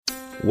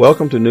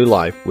Welcome to New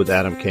Life with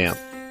Adam Camp.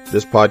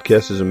 This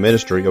podcast is a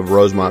ministry of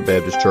Rosemont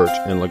Baptist Church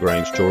in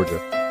LaGrange,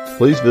 Georgia.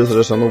 Please visit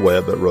us on the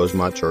web at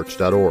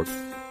rosemontchurch.org.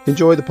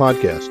 Enjoy the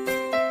podcast.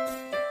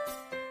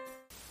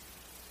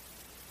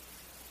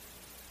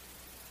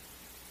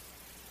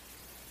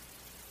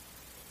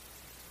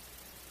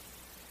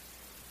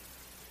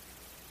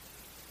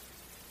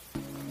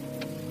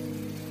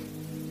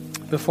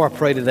 Before I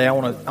pray today, I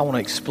want to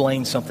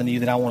explain something to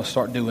you that I want to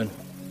start doing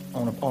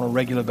on a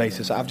regular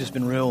basis. I've just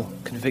been real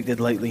convicted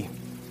lately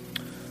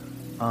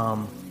that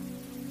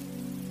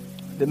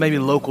maybe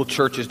local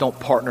churches don't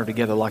partner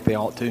together like they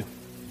ought to.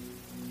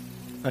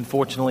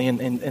 Unfortunately,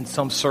 in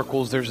some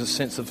circles, there's a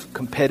sense of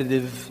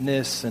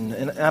competitiveness,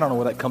 and I don't know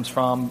where that comes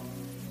from.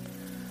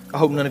 I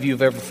hope none of you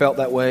have ever felt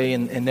that way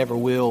and never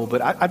will,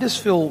 but I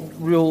just feel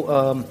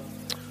real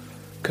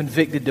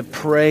convicted to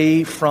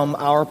pray from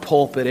our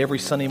pulpit every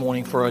Sunday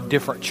morning for a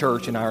different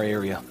church in our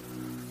area.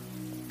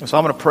 And so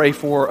I'm going to pray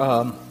for,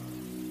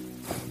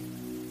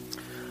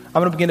 I'm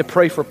going to begin to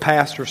pray for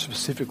pastors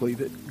specifically,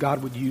 that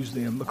God would use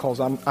them, because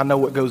I know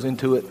what goes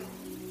into it.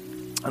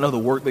 I know the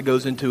work that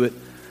goes into it.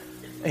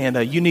 And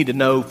you need to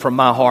know from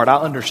my heart, I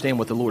understand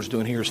what the Lord's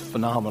doing here is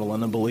phenomenal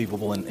and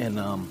unbelievable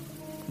and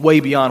way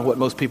beyond what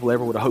most people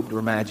ever would have hoped or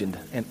imagined.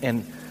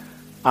 And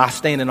I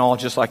stand in awe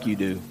just like you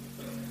do.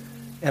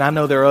 And I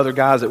know there are other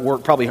guys that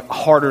work probably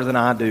harder than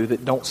I do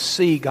that don't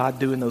see God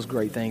doing those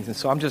great things. And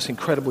so I'm just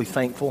incredibly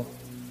thankful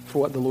for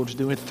what the Lord's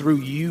doing through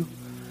you.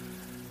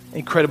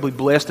 Incredibly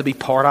blessed to be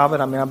part of it.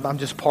 I mean, I'm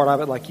just part of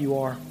it like you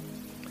are.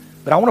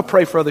 But I want to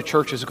pray for other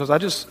churches, because I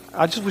just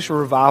wish a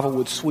revival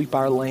would sweep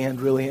our land,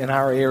 really, in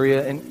our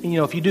area. And, you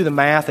know, if you do the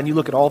math and you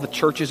look at all the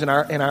churches in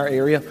our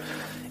area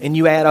and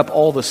you add up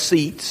all the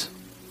seats,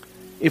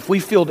 if we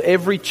filled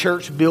every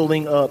church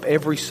building up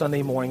every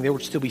Sunday morning, there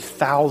would still be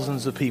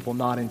thousands of people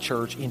not in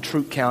church in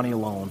Troup County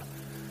alone.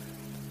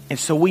 And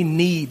so we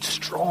need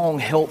strong,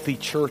 healthy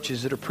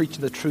churches that are preaching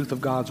the truth of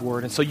God's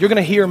Word. And so you're going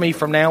to hear me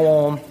from now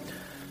on,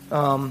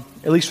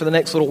 at least for the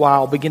next little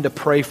while, begin to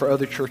pray for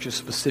other churches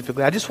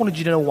specifically. I just wanted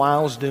you to know why I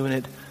was doing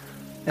it.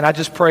 And I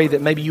just pray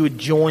that maybe you would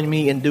join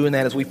me in doing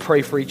that as we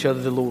pray for each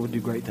other. The Lord would do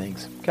great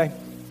things. Okay?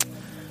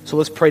 So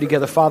let's pray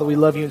together. Father, we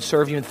love you and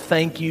serve you, and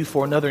thank you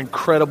for another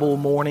incredible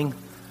morning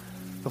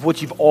of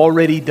what you've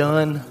already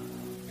done,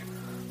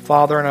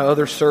 Father, in our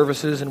other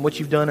services, and what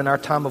you've done in our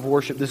time of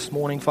worship this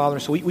morning, Father.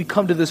 So we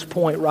come to this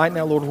point right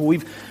now, Lord, where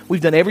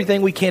we've done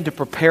everything we can to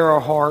prepare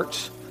our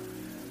hearts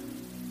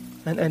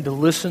and to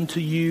listen to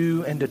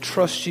you and to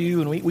trust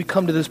you. And we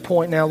come to this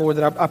point now, Lord,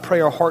 that I pray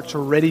our hearts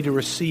are ready to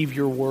receive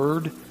your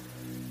word,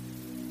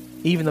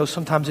 even though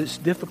sometimes it's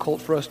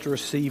difficult for us to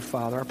receive,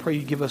 Father. I pray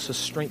you give us the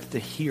strength to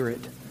hear it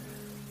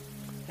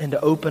and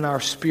to open our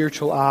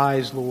spiritual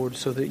eyes, Lord,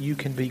 so that you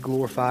can be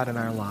glorified in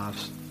our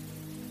lives.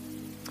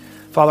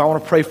 Father, I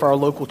want to pray for our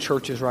local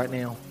churches right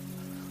now,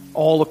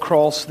 all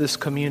across this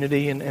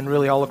community and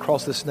really all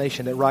across this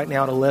nation, that right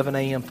now at 11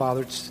 a.m.,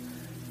 Father, it's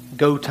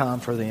go time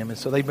for them. And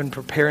so they've been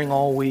preparing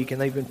all week, and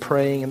they've been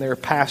praying, and there are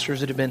pastors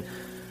that have been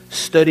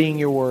studying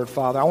your word,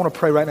 Father. I want to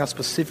pray right now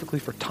specifically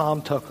for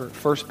Tom Tucker at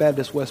First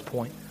Baptist West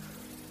Point.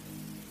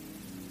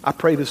 I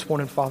pray this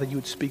morning, Father, you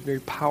would speak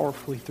very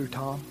powerfully through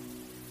Tom.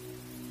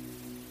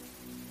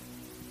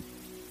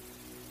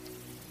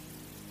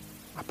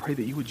 I pray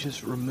that you would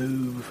just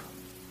remove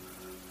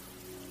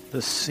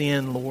the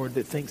sin, Lord,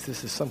 that thinks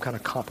this is some kind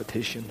of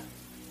competition.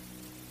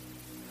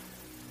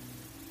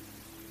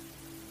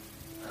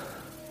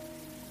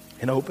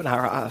 And open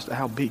our eyes to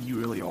how big you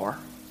really are.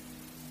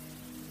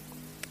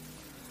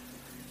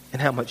 And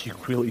how much you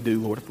really do,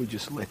 Lord, if we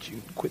just let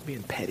you quit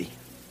being petty.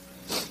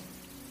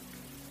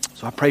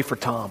 So I pray for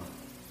Tom.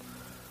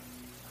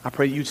 I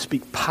pray you'd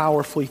speak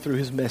powerfully through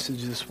his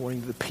message this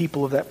morning. The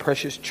people of that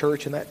precious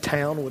church in that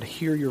town would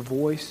hear your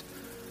voice.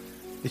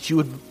 That you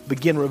would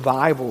begin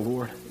revival,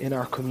 Lord, in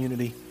our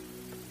community.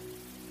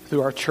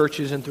 Through our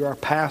churches and through our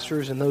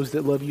pastors and those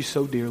that love you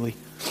so dearly.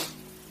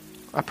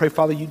 I pray,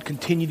 Father, you'd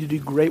continue to do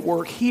great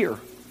work here.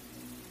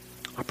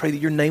 I pray that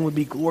your name would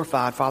be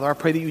glorified, Father. I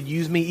pray that you'd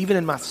use me even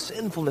in my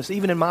sinfulness,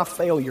 even in my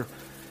failure,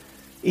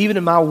 even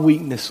in my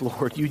weakness,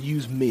 Lord. You'd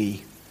use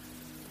me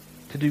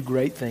to do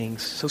great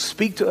things. So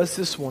speak to us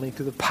this morning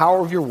through the power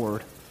of your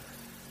word.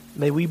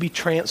 May we be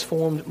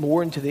transformed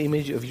more into the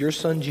image of your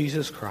Son,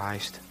 Jesus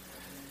Christ.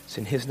 It's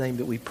in his name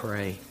that we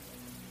pray.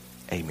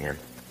 Amen.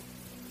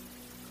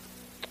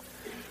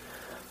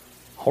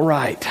 All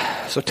right.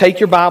 So take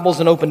your Bibles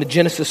and open to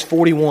Genesis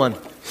 41.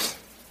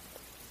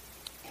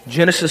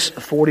 Genesis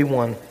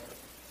 41. I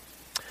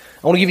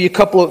want to give you a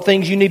couple of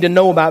things you need to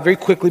know about very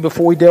quickly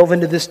before we delve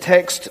into this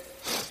text.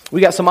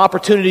 We got some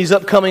opportunities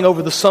upcoming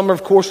over the summer,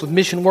 of course, with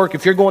mission work.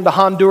 If you're going to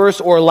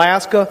Honduras or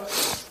Alaska,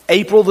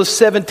 April the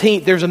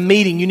 17th, there's a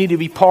meeting you need to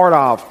be part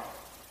of.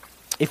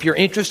 If you're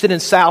interested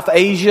in South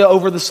Asia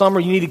over the summer,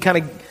 you need to kind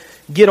of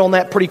get on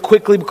that pretty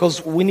quickly,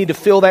 because we need to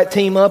fill that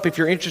team up. If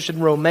you're interested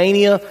in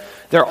Romania,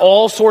 there are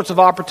all sorts of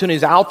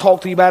opportunities. I'll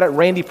talk to you about it.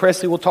 Randy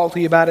Presley will talk to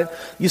you about it.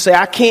 You say,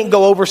 I can't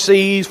go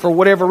overseas for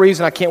whatever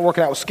reason. I can't work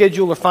it out with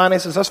schedule or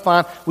finances. That's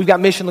fine. We've got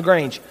Mission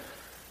LaGrange.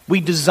 We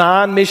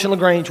designed Mission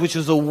LaGrange, which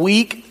is a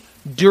week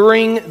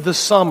during the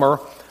summer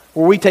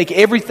where we take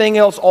everything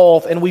else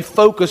off and we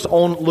focus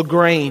on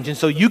LaGrange. And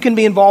so you can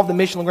be involved in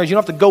Mission LaGrange. You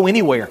don't have to go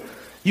anywhere.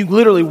 You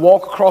literally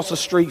walk across the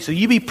street. So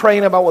you be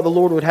praying about what the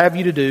Lord would have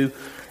you to do.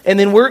 And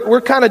then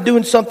we're kind of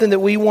doing something that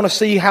we want to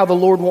see how the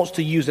Lord wants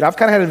to use it. I've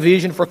kind of had a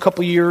vision for a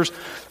couple of years.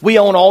 We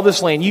own all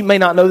this land. You may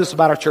not know this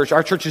about our church.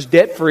 Our church is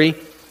debt-free.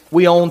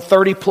 We own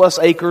 30 plus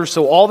acres.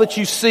 So all that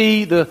you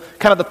see, the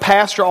kind of the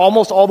pasture,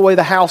 almost all the way to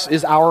the house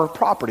is our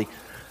property.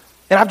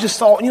 And I've just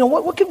thought,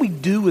 what can we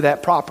do with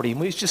that property?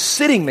 It's just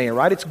sitting there,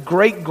 right? It's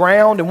great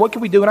ground. And what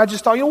can we do? And I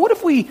just thought, what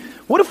if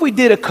we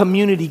did a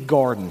community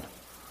garden?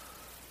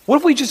 What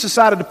if we just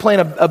decided to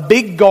plant a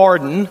big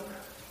garden?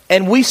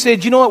 And we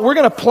said, we're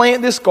going to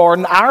plant this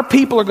garden. Our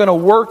people are going to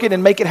work it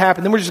and make it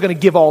happen. Then we're just going to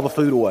give all the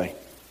food away.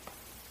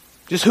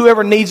 Just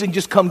whoever needs it can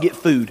just come get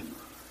food.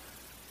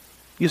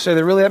 You say,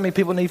 there really that many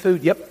people need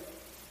food? Yep.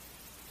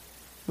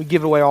 We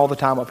give it away all the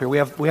time up here. We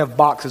have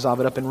boxes of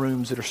it up in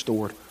rooms that are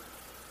stored.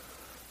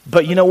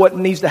 But you know what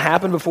needs to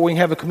happen before we can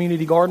have a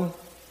community garden?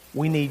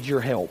 We need your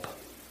help.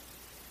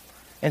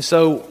 And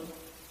so,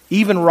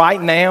 even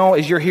right now,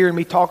 as you're hearing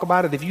me talk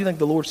about it, if you think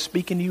the Lord's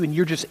speaking to you and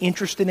you're just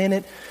interested in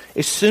it,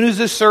 as soon as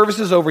this service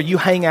is over, you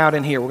hang out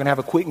in here. We're going to have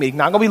a quick meeting.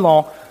 Not going to be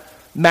long.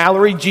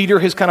 Mallory Jeter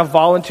has kind of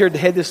volunteered to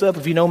head this up.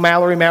 If you know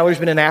Mallory, Mallory's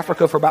been in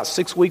Africa for about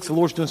 6 weeks. The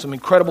Lord's doing some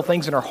incredible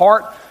things in her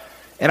heart.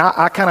 And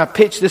I kind of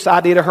pitched this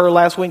idea to her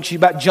last week. She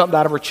about jumped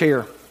out of her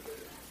chair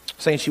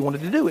saying she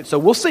wanted to do it. So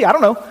we'll see. I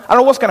don't know. I don't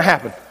know what's going to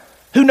happen.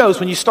 Who knows?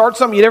 When you start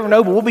something, you never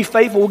know. But we'll be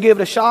faithful. We'll give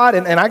it a shot.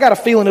 And I got a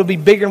feeling it'll be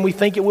bigger than we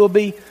think it will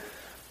be.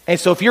 And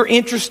so if you're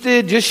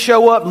interested, just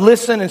show up,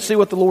 listen, and see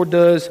what the Lord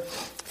does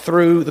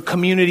through the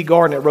community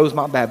garden at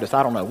Rosemont Baptist.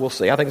 I don't know. We'll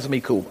see. I think it's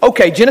going to be cool.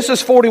 Okay, Genesis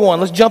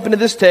 41. Let's jump into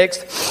this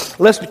text.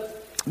 Let's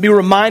be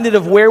reminded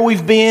of where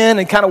we've been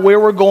and kind of where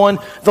we're going.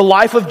 The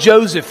life of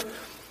Joseph.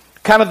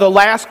 Kind of the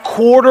last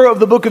quarter of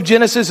the book of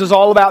Genesis is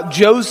all about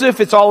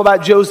Joseph. It's all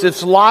about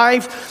Joseph's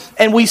life.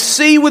 And we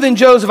see within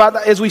Joseph,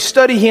 as we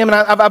study him, and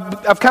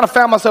I've kind of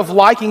found myself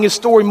liking his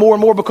story more and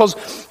more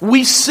because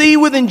we see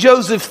within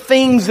Joseph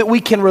things that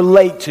we can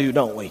relate to,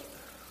 don't we?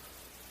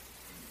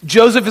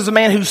 Joseph is a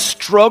man who's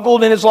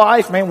struggled in his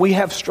life. Man, we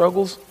have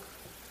struggles.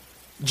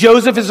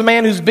 Joseph is a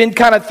man who's been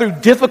kind of through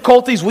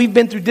difficulties. We've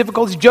been through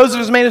difficulties. Joseph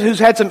is a man who's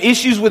had some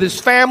issues with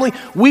his family.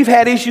 We've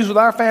had issues with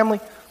our family.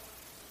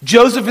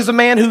 Joseph is a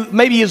man who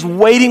maybe is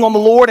waiting on the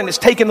Lord and it's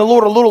taken the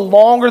Lord a little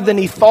longer than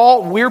he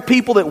thought. We're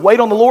people that wait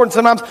on the Lord and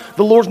sometimes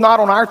the Lord's not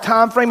on our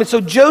time frame. And so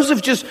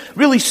Joseph just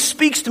really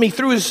speaks to me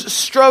through his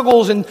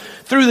struggles and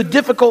through the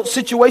difficult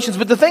situations.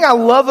 But the thing I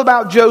love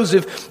about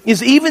Joseph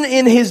is even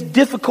in his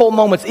difficult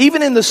moments,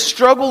 even in the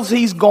struggles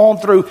he's gone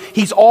through,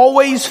 he's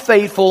always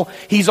faithful,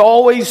 he's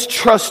always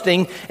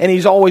trusting, and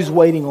he's always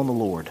waiting on the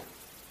Lord.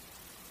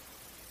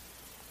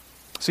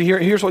 So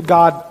here's what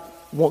God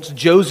wants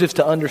Joseph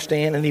to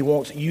understand, and he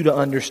wants you to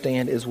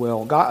understand as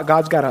well.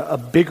 God's got a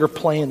bigger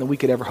plan than we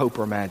could ever hope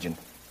or imagine.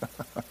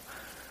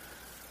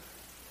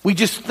 We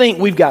just think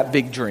we've got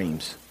big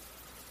dreams.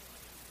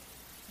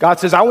 God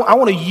says, I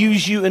want to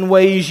use you in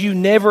ways you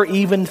never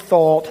even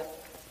thought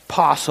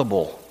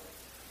possible.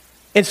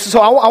 And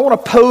so I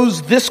want to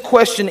pose this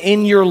question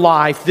in your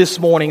life this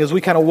morning as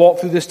we kind of walk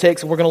through this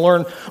text, and we're going to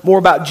learn more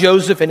about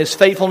Joseph and his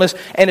faithfulness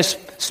and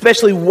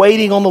especially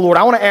waiting on the Lord.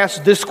 I want to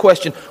ask this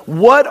question.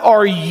 What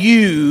are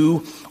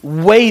you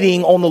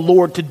waiting on the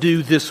Lord to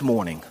do this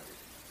morning?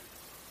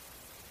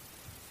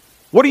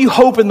 What are you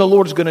hoping the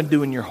Lord's going to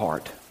do in your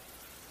heart?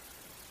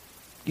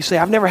 You say,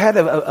 I've never had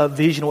a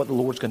vision of what the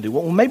Lord's going to do.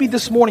 Well, maybe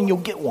this morning you'll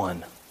get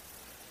one.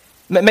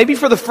 Maybe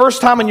for the first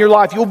time in your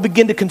life, you'll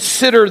begin to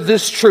consider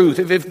this truth.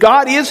 If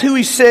God is who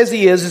He says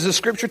He is, as the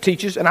Scripture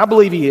teaches, and I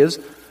believe He is,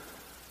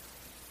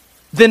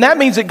 then that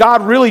means that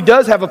God really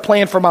does have a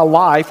plan for my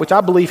life, which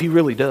I believe He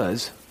really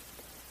does.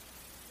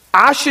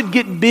 I should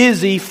get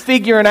busy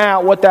figuring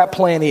out what that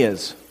plan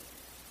is.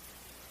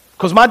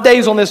 Because my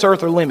days on this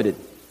earth are limited.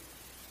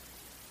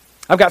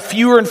 I've got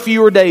fewer and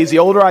fewer days. The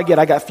older I get,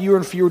 I got fewer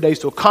and fewer days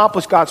to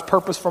accomplish God's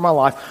purpose for my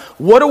life.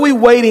 What are we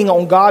waiting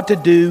on God to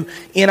do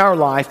in our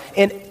life?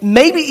 And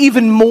maybe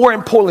even more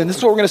importantly, this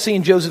is what we're going to see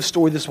in Joseph's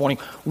story this morning.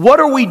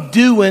 What are we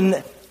doing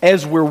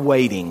as we're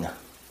waiting?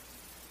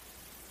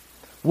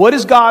 What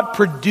is God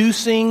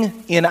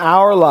producing in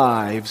our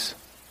lives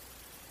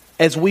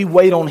as we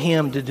wait on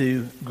Him to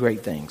do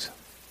great things?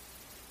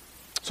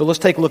 So let's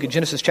take a look at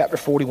Genesis chapter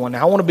 41.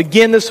 Now I want to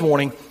begin this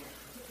morning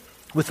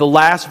with the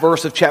last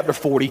verse of chapter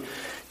 40.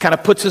 Kind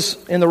of puts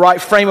us in the right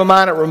frame of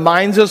mind. It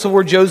reminds us of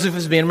where Joseph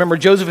has been. Remember,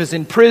 Joseph is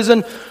in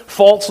prison,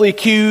 falsely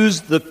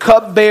accused. The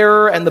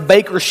cupbearer and the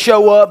baker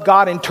show up.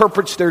 God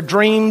interprets their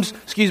dreams.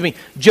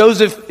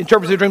 Joseph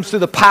interprets their dreams through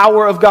the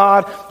power of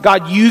God.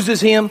 God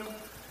uses him.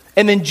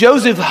 And then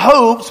Joseph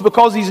hopes,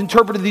 because he's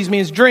interpreted these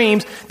men's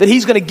dreams, that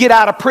he's going to get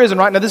out of prison.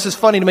 Right now, this is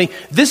funny to me.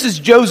 This is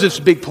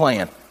Joseph's big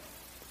plan.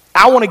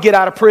 I want to get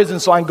out of prison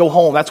so I can go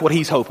home. That's what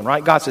he's hoping,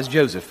 right? God says,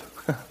 Joseph,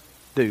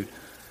 dude,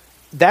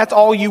 that's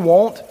all you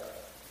want?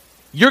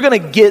 You're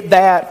going to get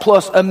that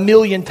plus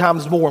 1,000,000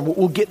 times more, and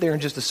we'll get there in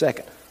just a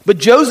second. But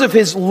Joseph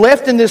is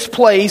left in this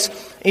place,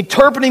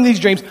 interpreting these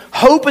dreams,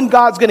 hoping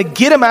God's going to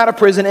get him out of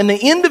prison. And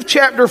the end of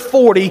chapter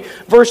 40,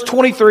 verse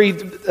 23,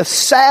 a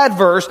sad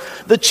verse,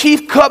 the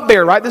chief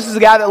cupbearer, right? This is the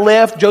guy that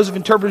left. Joseph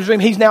interpreted his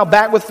dream. He's now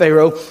back with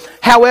Pharaoh.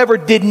 However,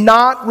 did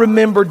not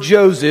remember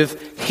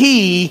Joseph.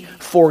 He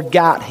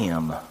forgot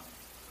him.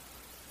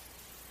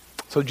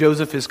 So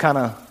Joseph is kind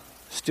of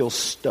still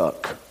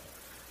stuck.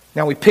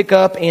 Now we pick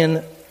up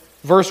in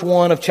verse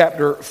 1 of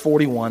chapter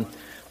 41.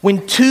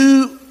 When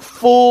 2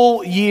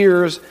 full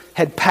years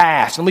had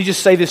passed. Let me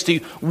just say this to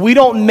you. We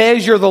don't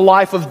measure the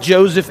life of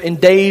Joseph in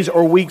days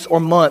or weeks or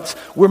months.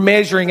 We're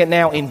measuring it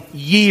now in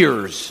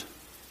years.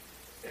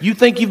 You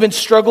think you've been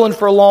struggling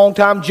for a long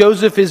time?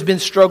 Joseph has been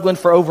struggling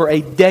for over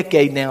a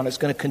decade now, and it's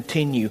going to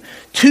continue.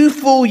 2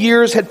 full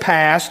years had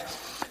passed.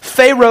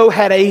 Pharaoh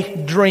had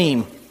a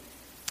dream.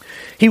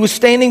 He was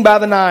standing by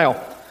the Nile.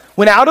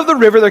 When out of the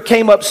river there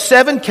came up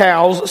 7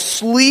 cows,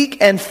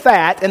 sleek and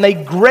fat, and they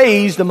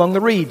grazed among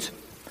the reeds.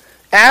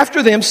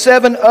 After them,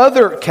 7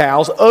 other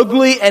cows,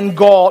 ugly and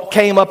gaunt,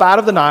 came up out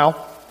of the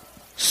Nile,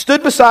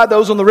 stood beside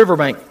those on the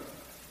riverbank.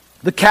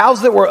 The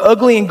cows that were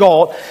ugly and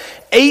gaunt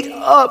ate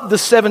up the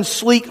 7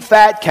 sleek,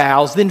 fat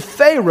cows. Then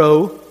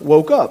Pharaoh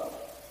woke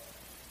up.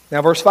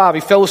 Now verse 5,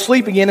 he fell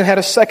asleep again and had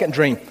a second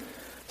dream.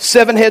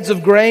 7 heads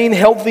of grain,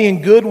 healthy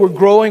and good, were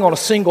growing on a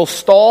single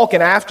stalk,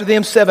 and after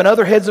them 7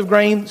 other heads of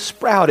grain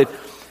sprouted,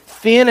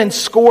 thin and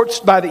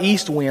scorched by the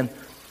east wind.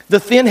 The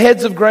thin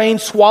heads of grain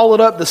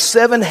swallowed up the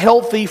 7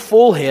 healthy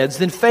full heads.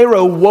 Then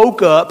Pharaoh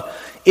woke up.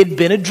 It'd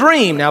been a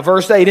dream. Now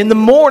verse 8, in the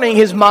morning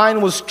his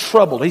mind was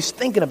troubled. He's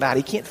thinking about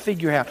it. He can't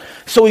figure out.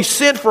 So he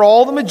sent for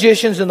all the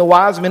magicians and the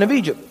wise men of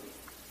Egypt.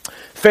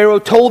 Pharaoh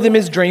told them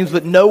his dreams,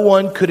 but no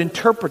one could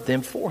interpret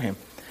them for him.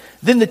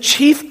 Then the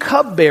chief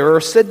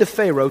cupbearer said to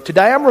Pharaoh,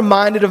 today I'm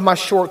reminded of my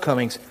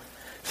shortcomings.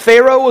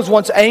 Pharaoh was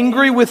once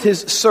angry with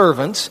his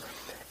servants,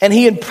 and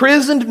he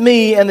imprisoned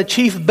me and the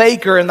chief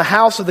baker in the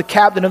house of the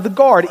captain of the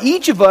guard.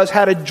 Each of us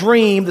had a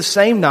dream the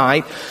same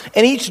night,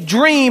 and each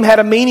dream had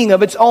a meaning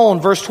of its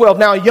own. Verse 12,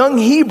 now a young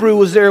Hebrew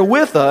was there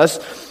with us,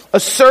 a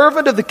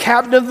servant of the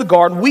captain of the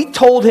guard. We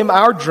told him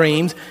our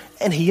dreams,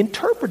 and he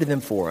interpreted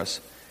them for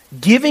us,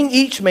 giving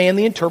each man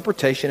the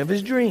interpretation of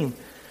his dream.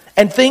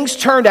 And things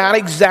turned out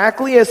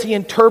exactly as he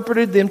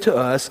interpreted them to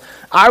us.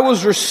 I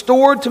was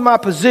restored to my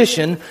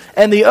position,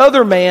 and the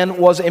other man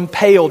was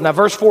impaled. Now,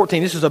 verse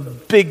 14, this is a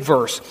big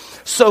verse.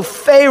 So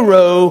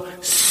Pharaoh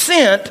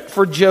sent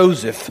for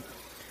Joseph,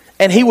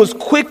 and he was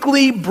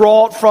quickly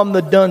brought from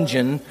the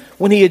dungeon.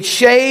 When he had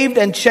shaved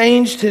and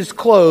changed his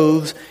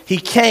clothes, he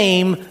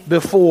came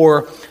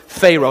before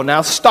Pharaoh.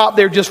 Now stop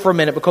there just for a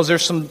minute, because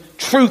there's some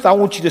truth I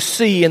want you to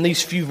see in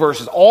these few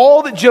verses.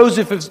 All that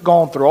Joseph has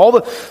gone through, all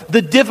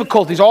the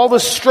difficulties, all the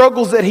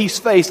struggles that he's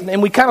faced.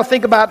 And we kind of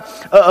think about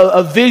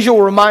a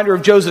visual reminder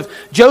of Joseph.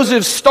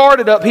 Joseph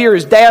started up here.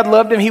 His dad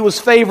loved him. He was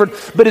favored,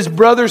 but his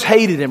brothers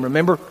hated him,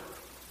 remember?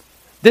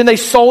 Then they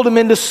sold him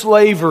into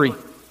slavery.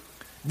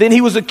 Then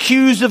he was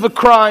accused of a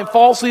crime,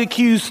 falsely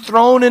accused,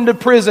 thrown into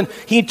prison.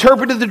 He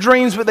interpreted the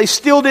dreams, but they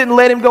still didn't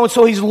let him go. And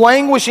so he's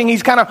languishing.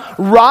 He's kind of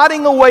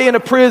rotting away in a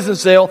prison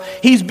cell.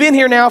 He's been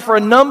here now for a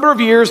number of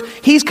years.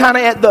 He's kind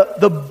of at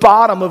the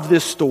bottom of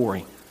this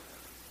story.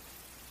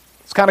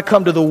 It's kind of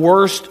come to the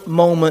worst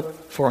moment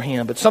for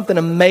him. But something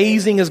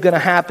amazing is going to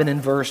happen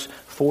in verse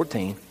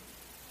 14.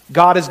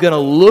 God is going to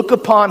look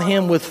upon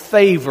him with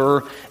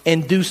favor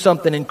and do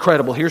something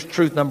incredible. Here's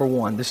truth number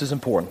 1. This is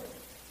important.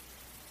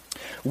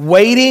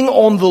 Waiting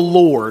on the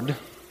Lord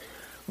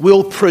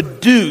will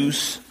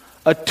produce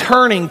a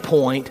turning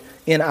point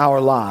in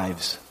our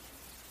lives.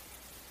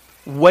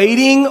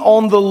 Waiting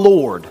on the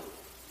Lord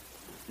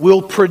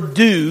will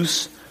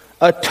produce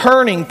a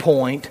turning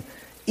point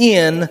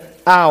in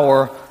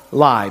our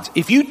lives.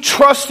 If you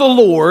trust the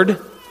Lord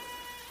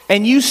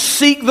and you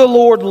seek the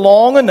Lord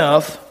long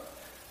enough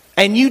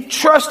and you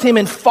trust him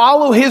and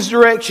follow his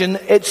direction,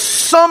 at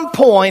some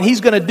point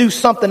he's going to do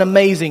something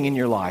amazing in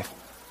your life.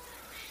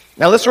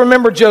 Now let's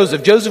remember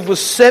Joseph. Joseph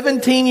was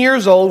 17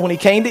 years old when he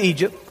came to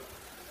Egypt.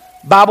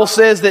 Bible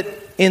says that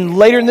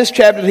later in this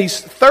chapter he's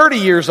 30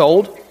 years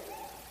old.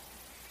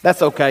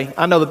 That's okay.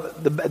 I know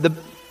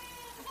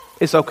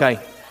it's okay.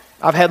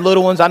 I've had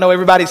little ones. I know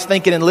everybody's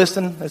thinking and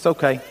listening. It's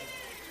okay.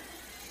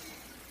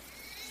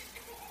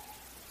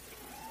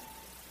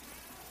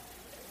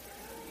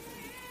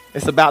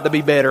 It's about to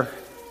be better.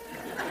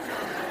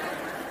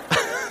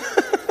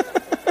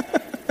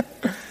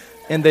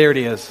 And there it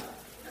is.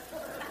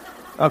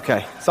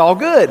 Okay, it's all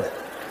good.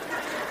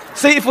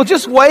 See, if we'll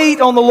just wait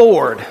on the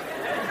Lord.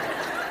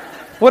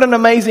 What an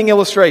amazing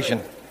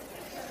illustration.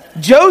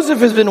 Joseph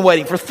has been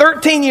waiting for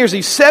 13 years.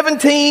 He's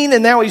 17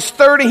 and now he's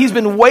 30. He's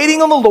been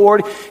waiting on the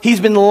Lord. He's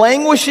been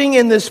languishing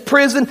in this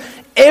prison.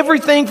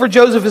 Everything for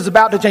Joseph is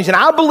about to change. And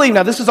I believe,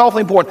 now this is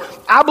awfully important,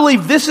 I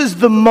believe this is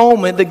the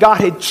moment that God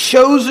had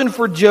chosen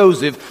for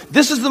Joseph.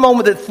 This is the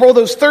moment that for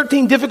those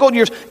 13 difficult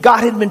years, God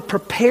had been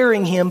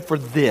preparing him for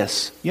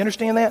this. You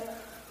understand that?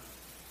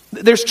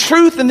 There's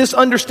truth in this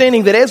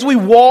understanding that as we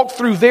walk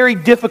through very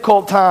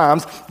difficult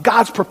times,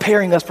 God's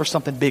preparing us for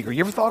something bigger. You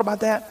ever thought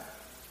about that?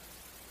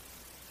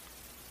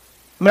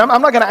 I mean,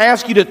 I'm not going to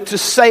ask you to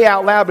say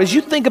out loud, but as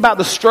you think about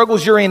the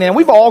struggles you're in, and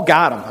we've all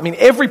got them. I mean,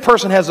 every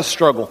person has a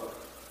struggle.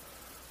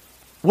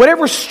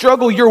 Whatever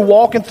struggle you're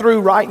walking through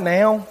right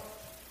now,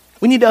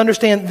 we need to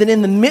understand that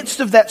in the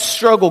midst of that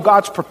struggle,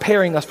 God's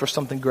preparing us for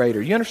something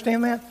greater. You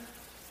understand that?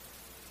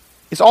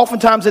 It's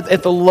oftentimes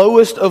at the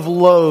lowest of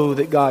low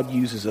that God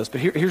uses us.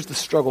 But here's the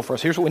struggle for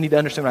us. Here's what we need to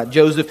understand about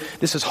Joseph.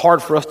 This is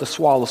hard for us to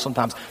swallow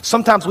sometimes.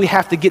 Sometimes we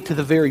have to get to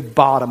the very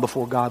bottom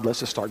before God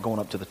lets us start going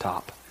up to the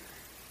top.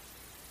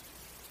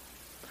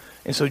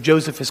 And so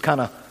Joseph is kind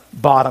of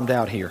bottomed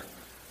out here.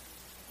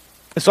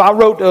 And so I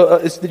wrote,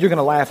 you're going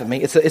to laugh at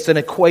me, it's an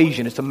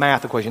equation, it's a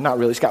math equation, not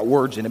really, it's got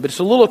words in it, but it's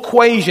a little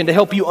equation to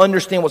help you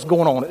understand what's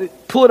going on.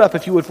 Pull it up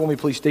if you would for me,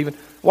 please, Stephen.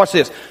 Watch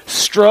this.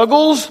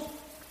 Struggles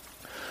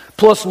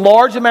plus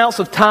large amounts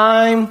of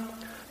time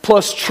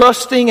plus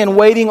trusting and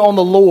waiting on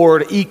the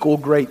Lord equal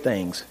great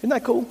things. Isn't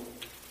that cool?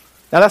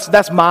 Now that's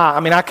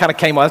I kind of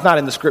came on, it's not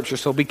in the scripture,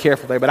 so be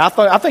careful there, but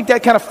I think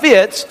that kind of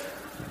fits.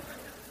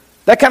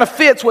 That kind of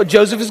fits what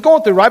Joseph is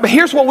going through, right? But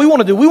here's what we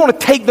want to do. We want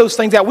to take those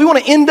things out. We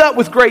want to end up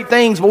with great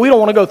things, but we don't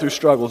want to go through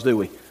struggles, do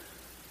we?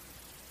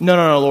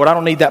 No, Lord, I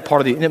don't need that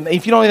part of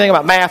if you know anything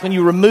about math, when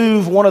you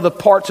remove one of the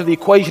parts of the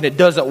equation, it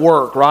doesn't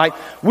work, right?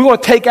 We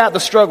want to take out the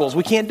struggles.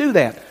 We can't do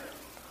that.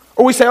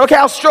 Or we say, okay,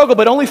 I'll struggle,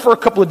 but only for a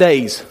couple of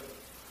days.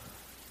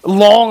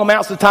 Long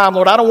amounts of time,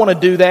 Lord, I don't want to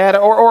do that.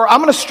 Or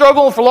I'm going to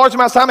struggle for large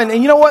amounts of time,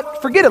 and you know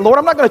what? Forget it, Lord,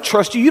 I'm not going to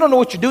trust you. You don't know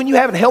what you're doing. You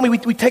haven't helped me.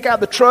 We take out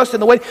the trust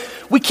and the way.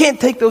 We can't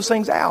take those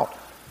things out.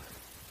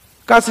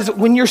 God says,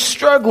 when you're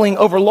struggling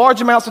over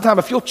large amounts of time,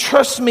 if you'll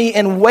trust me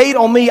and wait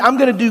on me, I'm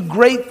going to do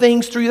great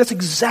things through you. That's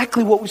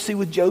exactly what we see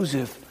with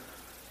Joseph.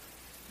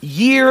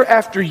 Year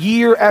after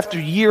year after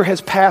year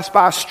has passed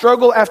by.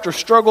 Struggle after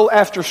struggle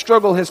after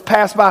struggle has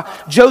passed by.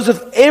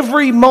 Joseph,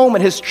 every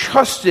moment, has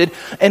trusted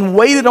and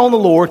waited on the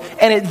Lord.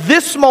 And at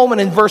this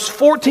moment, in verse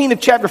 14 of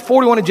chapter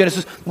 41 of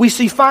Genesis, we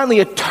see finally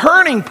a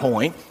turning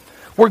point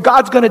where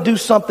God's going to do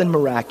something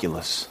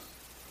miraculous.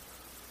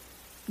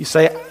 You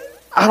say,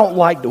 I don't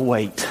like to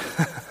wait.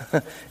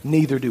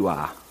 Neither do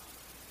I.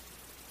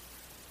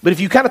 But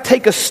if you kind of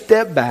take a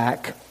step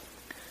back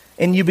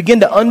and you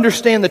begin to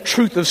understand the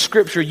truth of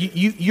Scripture,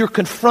 you're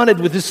confronted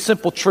with this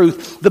simple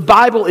truth. The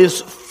Bible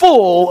is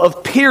full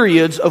of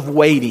periods of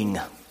waiting.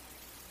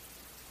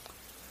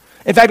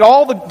 In fact,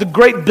 all the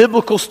great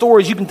biblical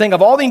stories you can think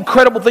of, all the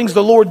incredible things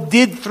the Lord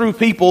did through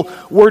people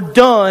were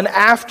done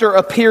after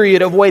a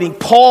period of waiting.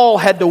 Paul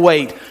had to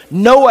wait.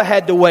 Noah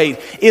had to wait.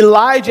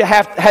 Elijah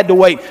had to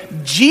wait.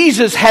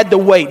 Jesus had to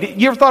wait.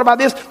 You ever thought about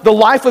this? The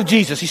life of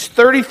Jesus. He's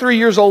 33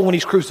 years old when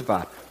he's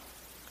crucified.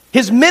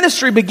 His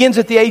ministry begins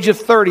at the age of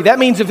 30. That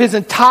means of his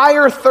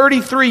entire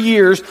 33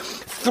 years,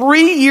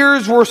 3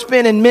 years were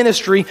spent in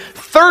ministry,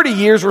 30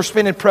 years were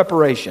spent in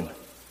preparation.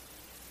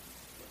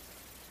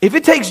 If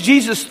it takes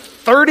Jesus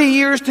 30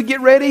 years to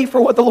get ready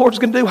for what the Lord's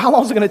going to do, how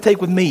long is it going to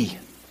take with me?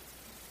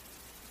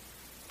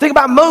 Think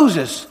about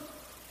Moses.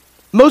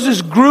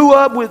 Moses grew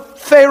up with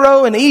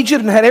Pharaoh in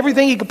Egypt and had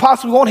everything he could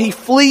possibly want. He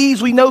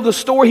flees. We know the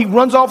story. He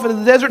runs off into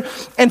the desert.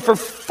 And for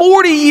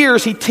 40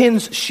 years, he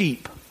tends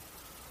sheep.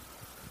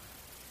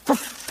 For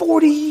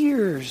 40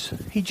 years,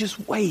 he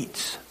just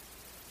waits.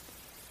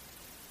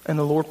 And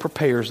the Lord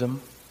prepares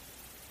him.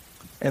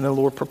 And the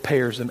Lord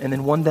prepares him. And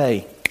then one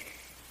day,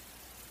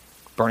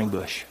 burning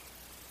bush.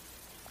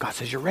 God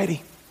says, you're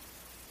ready.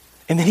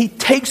 And then he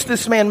takes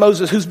this man,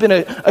 Moses, who's been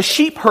a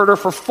sheep herder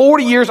for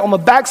 40 years on the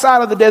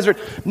backside of the desert.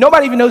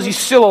 Nobody even knows he's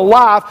still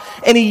alive.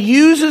 And he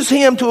uses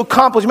him to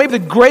accomplish maybe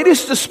the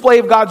greatest display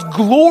of God's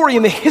glory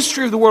in the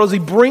history of the world as he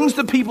brings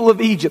the people of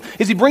Egypt,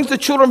 as he brings the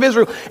children of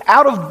Israel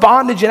out of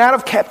bondage and out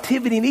of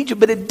captivity in Egypt.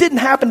 But it didn't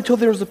happen until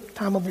there was a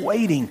time of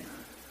waiting.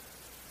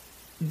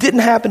 It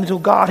didn't happen until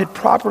God had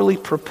properly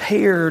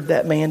prepared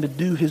that man to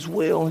do his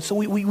will. And so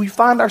we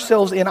find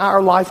ourselves in our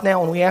life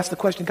now and we ask the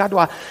question, God,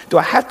 do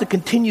I have to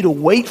continue to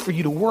wait for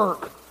you to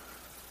work?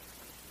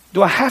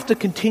 Do I have to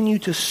continue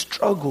to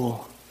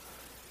struggle?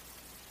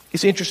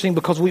 It's interesting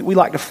because we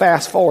like to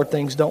fast forward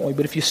things, don't we?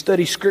 But if you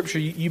study Scripture,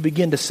 you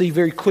begin to see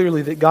very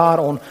clearly that God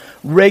on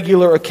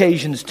regular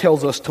occasions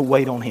tells us to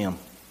wait on Him.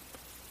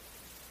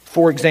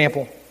 For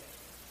example,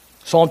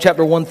 Psalm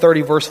chapter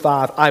 130, verse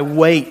 5, I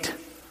wait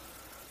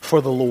for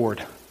the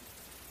Lord.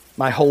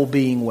 My whole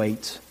being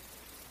waits.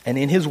 And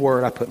in His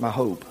word I put my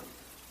hope.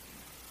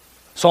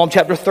 Psalm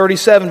chapter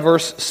 37,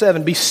 verse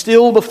 7, be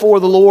still before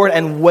the Lord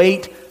and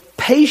wait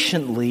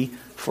patiently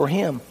for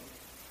Him.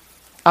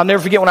 I'll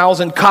never forget when I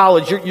was in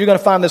college. You're going to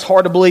find this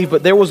hard to believe,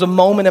 but there was a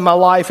moment in my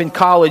life in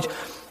college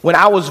when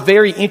I was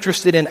very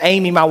interested in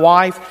Amy, my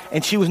wife,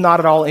 and she was not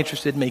at all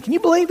interested in me. Can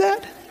you believe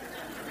that?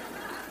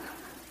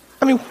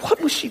 I mean, what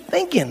was she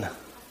thinking?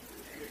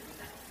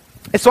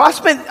 And so I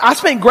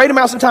spent great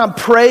amounts of time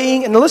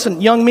praying. And listen,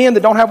 young men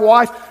that don't have a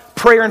wife,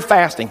 prayer and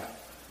fasting.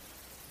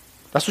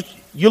 That's what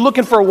you're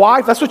looking for, a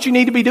wife. That's what you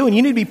need to be doing.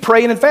 You need to be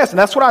praying and fasting.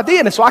 That's what I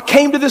did. And so I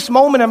came to this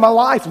moment in my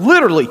life,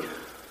 literally.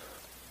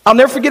 I'll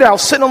never forget it. I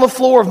was sitting on the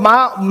floor of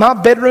my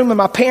bedroom in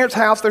my parents'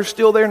 house. They're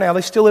still there now.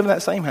 They still live in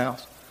that same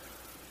house.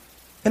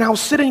 And I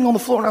was sitting on the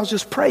floor and I was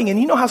just praying. And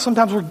you know how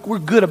sometimes we're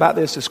good about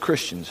this as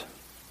Christians.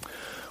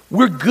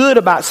 We're good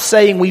about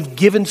saying we've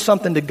given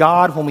something to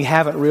God when we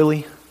haven't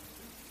really.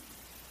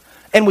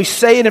 And we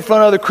say it in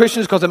front of other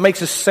Christians because it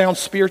makes us sound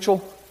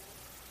spiritual.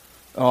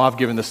 Oh, I've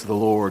given this to the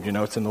Lord. You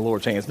know, it's in the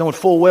Lord's hands. Knowing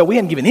full well we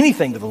hadn't given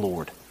anything to the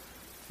Lord.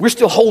 We're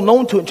still holding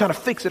on to it and trying to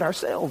fix it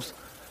ourselves.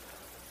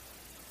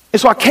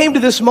 And so I came to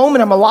this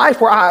moment in my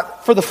life where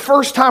for the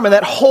first time in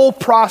that whole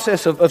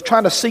process of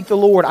trying to seek the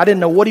Lord, I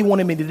didn't know what He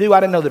wanted me to do. I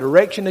didn't know the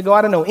direction to go.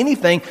 I didn't know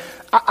anything.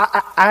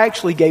 I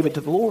actually gave it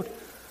to the Lord.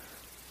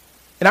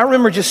 And I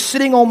remember just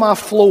sitting on my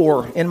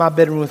floor in my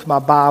bedroom with my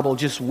Bible,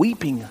 just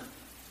weeping.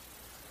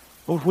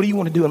 Lord, what do you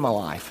want to do in my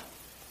life?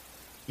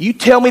 You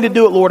tell me to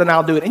do it, Lord, and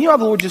I'll do it. And you know how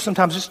the Lord just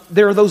sometimes,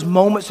 there are those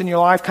moments in your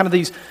life, kind of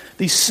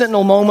these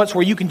sentinel moments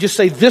where you can just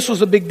say, this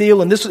was a big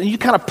deal, and you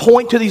kind of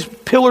point to these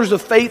pillars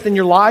of faith in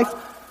your life.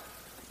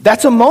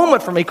 That's a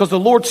moment for me because the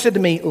Lord said to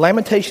me,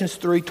 Lamentations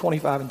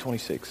 3:25 and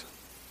 26.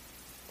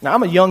 Now,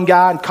 I'm a young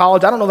guy in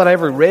college. I don't know that I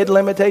ever read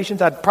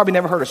Lamentations. I'd probably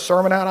never heard a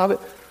sermon out of it.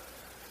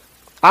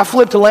 I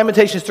flipped to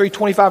Lamentations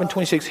 3:25 and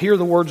 26. Hear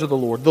the words of the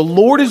Lord. The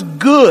Lord is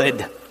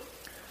good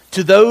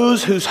to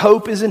those whose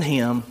hope is in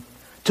Him.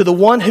 To the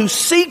one who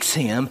seeks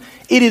Him,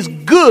 it is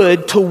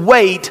good to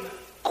wait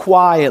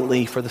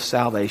quietly for the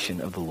salvation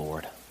of the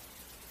Lord.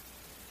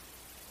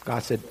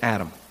 God said,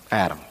 Adam,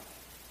 I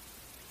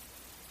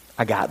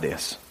got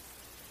this.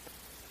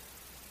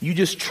 You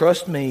just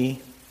trust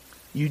me.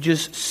 You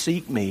just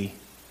seek me.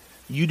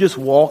 You just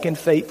walk in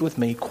faith with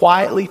me.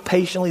 Quietly,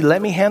 patiently,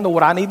 let me handle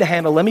what I need to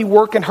handle. Let me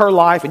work in her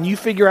life and you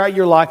figure out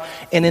your life.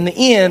 And in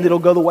the end, it'll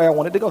go the way I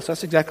want it to go. So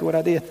that's exactly what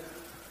I did.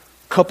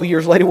 A couple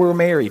years later, we were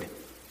married.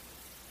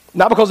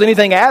 Not because of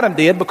anything Adam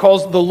did,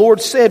 because the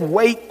Lord said,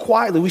 wait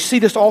quietly. We see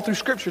this all through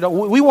Scripture. Don't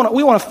we? We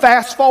want to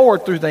fast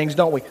forward through things,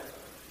 don't we?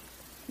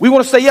 We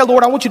want to say, yeah,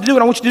 Lord, I want you to do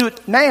it. I want you to do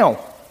it now.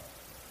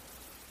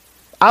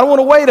 I don't want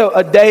to wait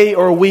a day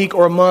or a week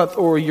or a month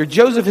or a year.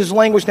 Joseph has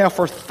languished now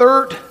for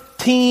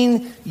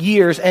 13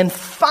 years. And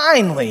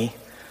finally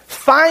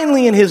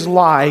in his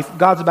life,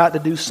 God's about to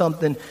do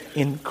something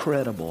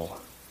incredible.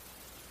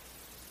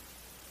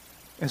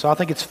 And so I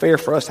think it's fair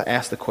for us to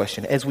ask the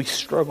question, as we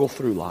struggle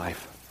through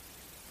life,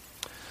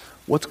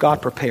 what's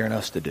God preparing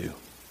us to do?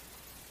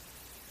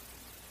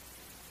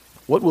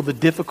 What will the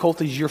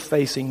difficulties you're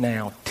facing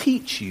now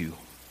teach you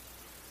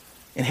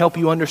and help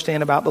you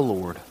understand about the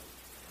Lord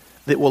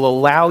that will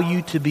allow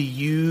you to be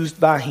used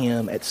by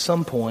Him at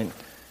some point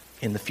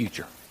in the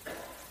future?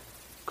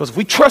 Because if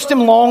we trust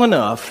Him long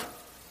enough,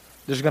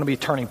 there's going to be a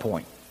turning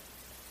point.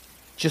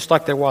 Just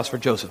like there was for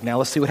Joseph. Now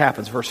let's see what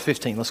happens. Verse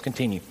 15. Let's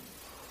continue.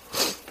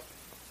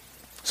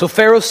 So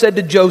Pharaoh said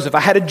to Joseph, I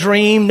had a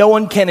dream. No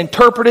one can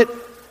interpret it.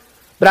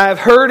 But I have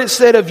heard it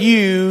said of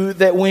you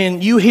that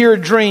when you hear a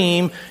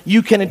dream,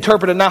 you can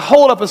interpret it. Now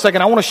hold up a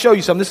second. I want to show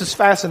you something. This is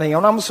fascinating.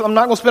 I'm not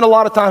going to spend a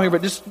lot of time here,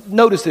 but just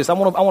notice this. I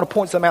want to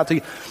point something out to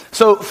you.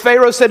 So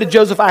Pharaoh said to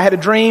Joseph, I had a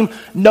dream.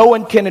 No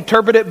one can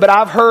interpret it. But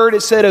I've heard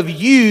it said of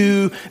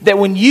you that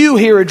when you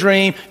hear a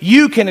dream,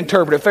 you can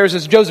interpret it. Pharaoh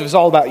says, Joseph, it's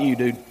all about you,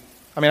 dude.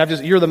 I mean,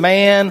 you're the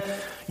man.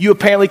 You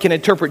apparently can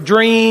interpret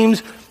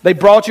dreams. They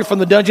brought you from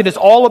the dungeon. It's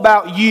all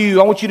about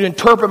you. I want you to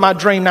interpret my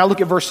dream. Now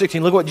look at verse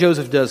 16. Look what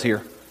Joseph does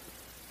here.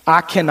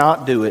 I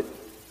cannot do it,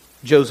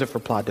 Joseph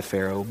replied to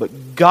Pharaoh,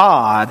 but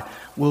God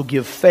will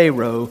give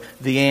Pharaoh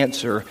the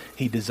answer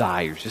he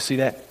desires. You see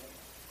that?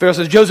 Pharaoh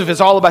says, Joseph,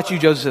 it's all about you.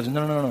 Joseph says,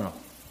 no.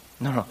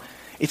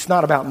 It's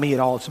not about me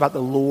at all. It's about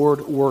the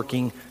Lord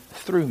working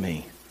through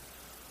me.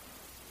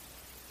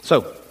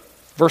 So,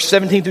 verse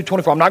 17 through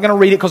 24. I'm not going to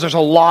read it because there's a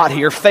lot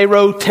here.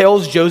 Pharaoh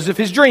tells Joseph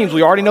his dreams.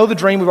 We already know the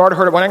dream. We've already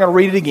heard it. We're not going to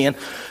read it again.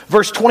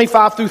 Verse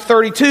 25 through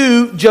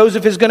 32,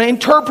 Joseph is going to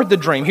interpret the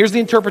dream. Here's the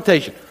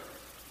interpretation.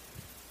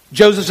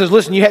 Joseph says,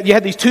 listen, you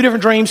had these two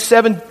different dreams,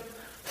 7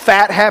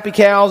 fat, happy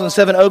cows and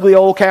 7 ugly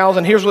old cows.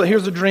 And here's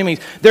the dream means.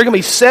 There are going to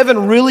be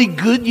 7 really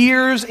good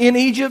years in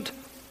Egypt.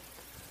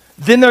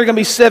 Then there are going to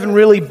be 7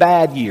 really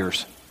bad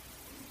years.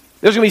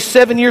 There's going to be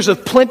 7 years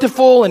of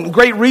plentiful and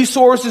great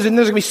resources, and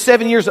there's going to be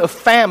 7 years of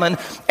famine.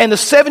 And the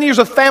 7 years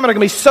of famine are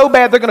going to be so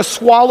bad, they're going to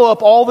swallow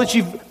up all that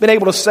you've been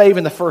able to save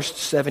in the first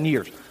 7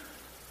 years.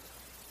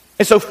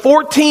 And so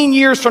 14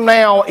 years from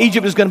now,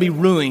 Egypt is going to be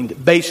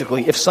ruined,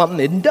 basically, if something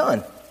isn't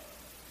done.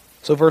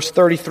 So verse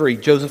 33,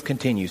 Joseph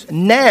continues.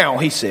 Now,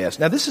 he says,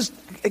 now this is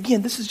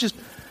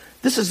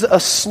a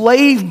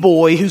slave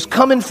boy who's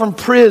coming from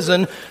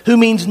prison, who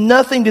means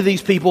nothing to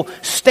these people,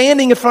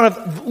 standing in front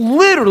of,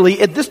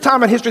 literally, at this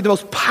time in history, the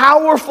most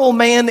powerful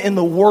man in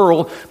the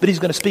world, but he's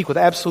going to speak with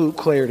absolute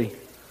clarity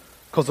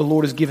because the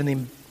Lord has given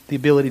him the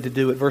ability to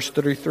do it. Verse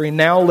 33,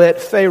 now let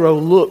Pharaoh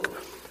look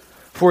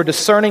for a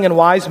discerning and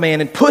wise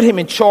man and put him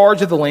in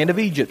charge of the land of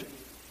Egypt.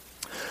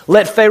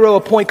 Let Pharaoh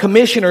appoint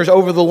commissioners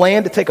over the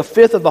land to take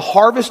 1/5 of the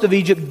harvest of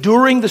Egypt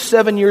during the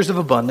 7 years of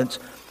abundance.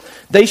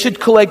 They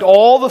should collect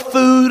all the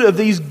food of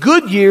these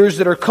good years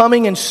that are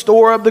coming and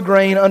store up the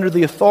grain under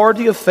the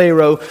authority of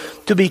Pharaoh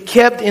to be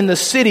kept in the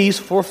cities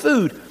for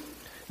food.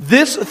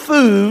 This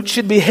food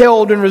should be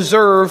held in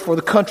reserve for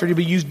the country to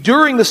be used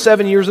during the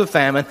 7 years of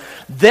famine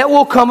that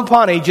will come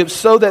upon Egypt,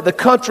 so that the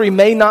country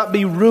may not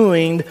be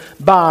ruined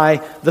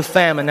by the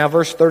famine. Now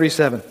verse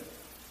 37.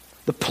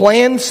 The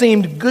plan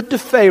seemed good to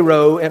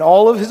Pharaoh and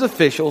all of his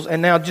officials,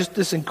 and now just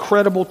this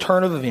incredible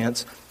turn of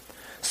events.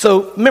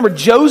 So remember,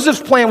 Joseph's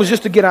plan was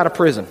just to get out of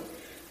prison.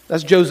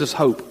 That's Joseph's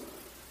hope.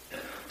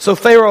 So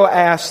Pharaoh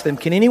asked them,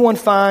 can anyone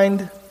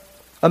find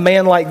a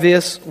man like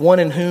this, one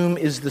in whom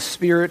is the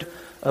Spirit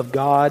of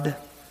God?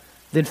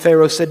 Then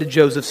Pharaoh said to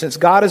Joseph, since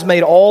God has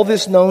made all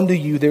this known to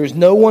you, there is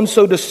no one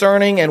so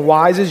discerning and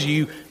wise as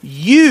you.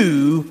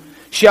 You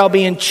shall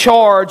be in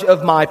charge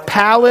of my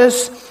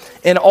palace,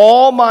 and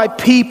all my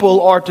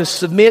people are to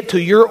submit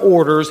to your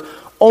orders.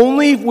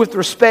 Only with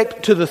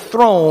respect to the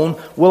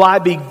throne will I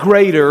be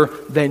greater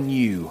than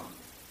you.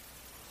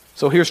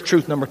 So here's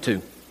truth number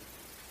 2.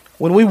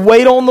 When we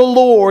wait on the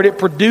Lord, it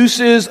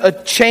produces a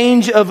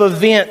change of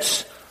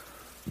events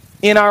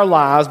in our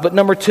lives. But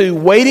number 2,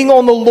 waiting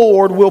on the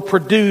Lord will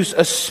produce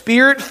a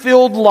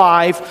Spirit-filled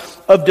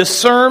life of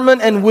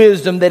discernment and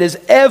wisdom that is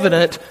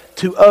evident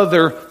to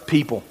other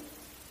people.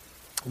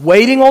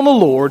 Waiting on the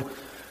Lord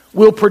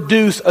will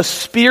produce a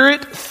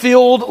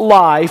Spirit-filled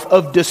life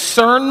of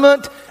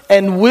discernment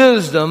and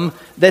wisdom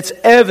that's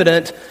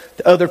evident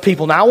to other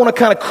people. Now I want to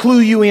kind of clue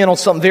you in on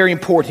something very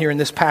important here in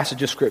this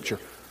passage of Scripture.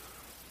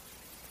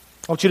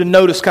 I want you to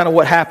notice kind of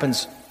what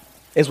happens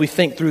as we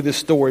think through this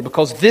story,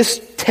 because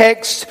this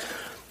text,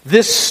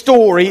 this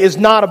story is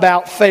not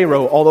about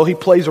Pharaoh, although he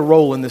plays a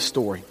role in this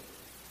story.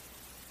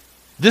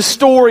 This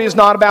story is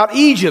not about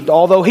Egypt,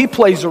 although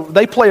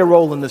they play a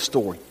role in this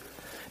story.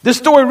 This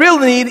story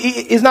really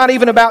is not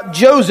even about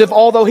Joseph,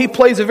 although he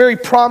plays a very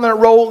prominent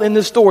role in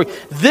this story.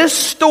 This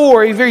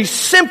story, very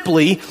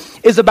simply,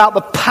 is about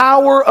the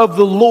power of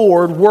the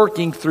Lord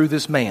working through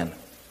this man.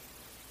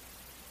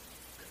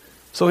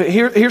 So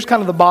here's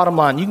kind of the bottom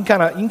line. You can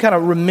kind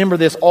of remember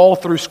this all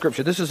through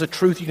Scripture. This is a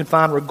truth you can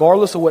find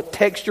regardless of what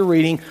text you're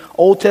reading,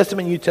 Old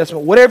Testament, New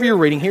Testament, whatever you're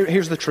reading.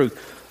 Here's the truth.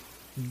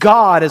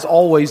 God is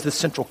always the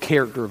central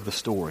character of the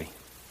story.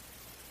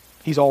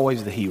 He's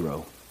always the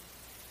hero.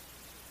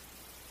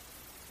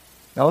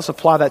 Now let's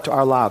apply that to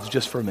our lives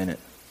just for a minute.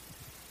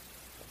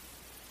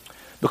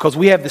 Because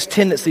we have this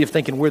tendency of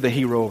thinking we're the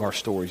hero of our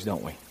stories,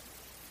 don't we?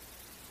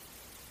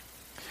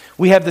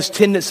 We have this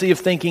tendency of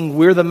thinking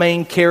we're the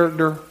main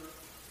character.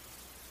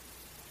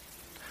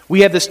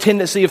 We have this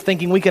tendency of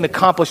thinking we can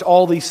accomplish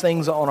all these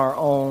things on our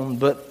own,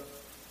 but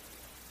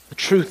the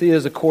truth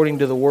is, according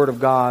to the Word of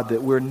God,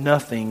 that we're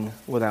nothing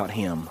without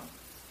Him.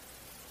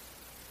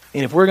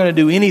 And if we're going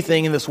to do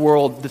anything in this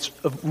world that's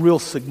of real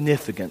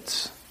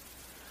significance,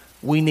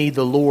 we need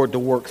the Lord to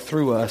work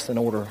through us in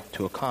order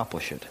to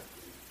accomplish it.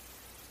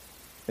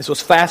 And so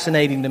it's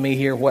fascinating to me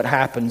here what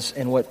happens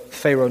and what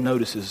Pharaoh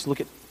notices.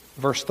 Look at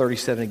verse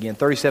 37 again,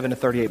 37 to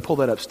 38. Pull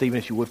that up, Stephen,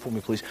 if you would for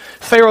me, please.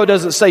 Pharaoh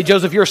doesn't say,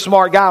 Joseph, you're a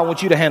smart guy, I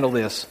want you to handle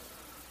this.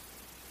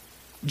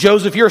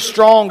 Joseph, you're a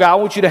strong guy, I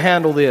want you to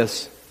handle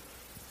this.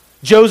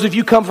 Joseph,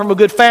 you come from a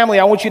good family,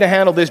 I want you to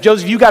handle this.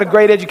 Joseph, you got a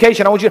great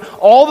education, I want you to...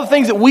 All the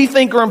things that we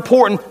think are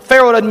important,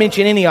 Pharaoh doesn't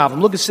mention any of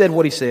them. Look at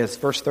what he says,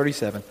 verse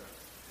 37.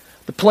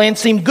 The plan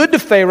seemed good to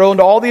Pharaoh and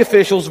to all the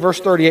officials, verse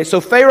 38.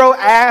 So Pharaoh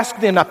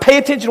asked them, now pay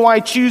attention why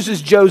he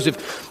chooses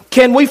Joseph.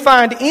 Can we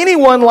find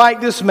anyone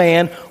like this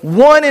man,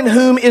 one in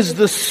whom is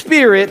the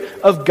Spirit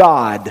of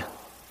God?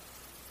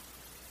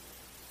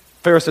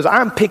 Pharaoh says,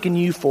 I'm picking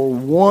you for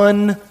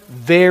one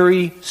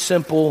very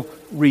simple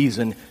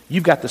reason.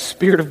 You've got the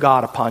Spirit of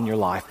God upon your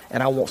life,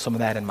 and I want some of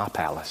that in my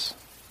palace.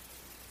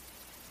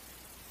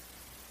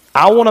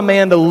 I want a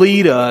man to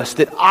lead us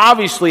that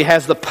obviously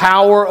has the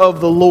power of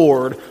the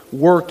Lord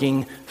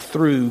working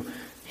through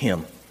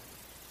him.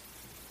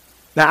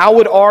 Now, I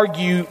would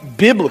argue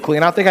biblically,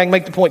 and I think I can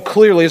make the point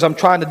clearly as I'm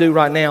trying to do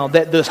right now,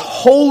 that the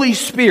Holy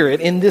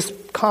Spirit in this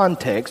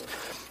context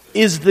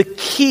is the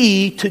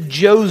key to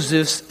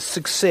Joseph's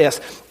success.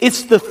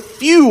 It's the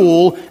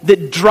fuel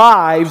that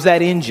drives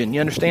that engine.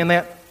 You understand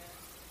that?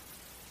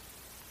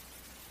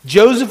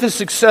 Joseph is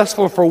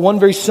successful for one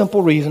very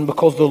simple reason,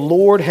 because the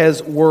Lord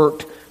has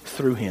worked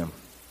through him.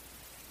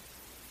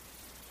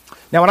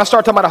 Now, when I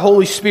start talking about the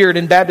Holy Spirit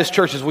in Baptist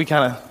churches, we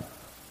kind of...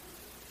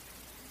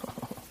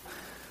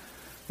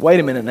 Wait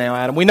a minute now,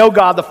 Adam. We know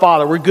God the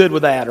Father. We're good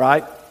with that,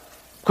 right?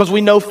 Because we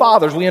know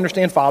fathers. We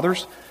understand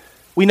fathers.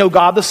 We know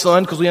God the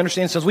Son because we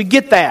understand sons. We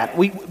get that.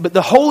 But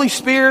the Holy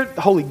Spirit,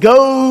 the Holy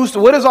Ghost,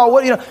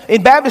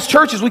 in Baptist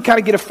churches, we kind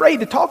of get afraid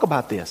to talk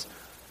about this.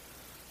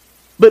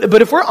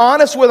 But if we're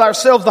honest with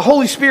ourselves, the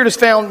Holy Spirit is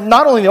found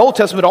not only in the Old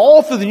Testament, but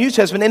all through the New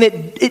Testament, and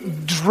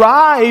it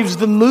drives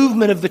the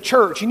movement of the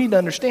church. You need to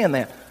understand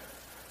that.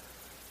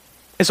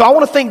 And so I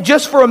want to think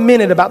just for a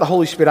minute about the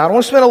Holy Spirit. I don't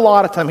want to spend a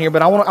lot of time here,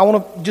 but I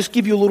want to just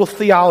give you a little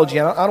theology.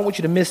 I don't want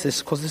you to miss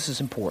this because this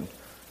is important.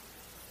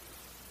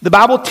 The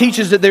Bible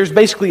teaches that there's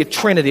basically a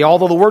Trinity.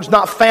 Although the word's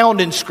not found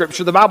in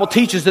Scripture, the Bible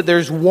teaches that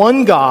there's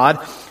one God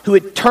who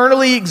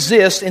eternally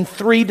exists in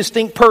three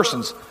distinct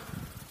persons.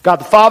 God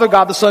the Father,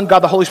 God the Son, God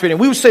the Holy Spirit. And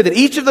we would say that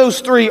each of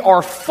those three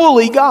are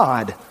fully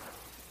God.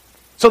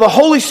 So the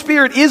Holy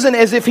Spirit isn't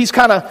as if He's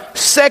kind of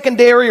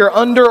secondary or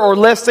under or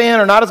less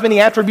than or not as many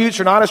attributes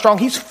or not as strong.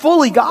 He's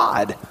fully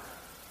God.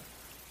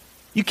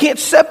 You can't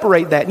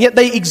separate that. And yet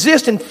they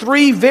exist in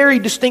three very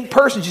distinct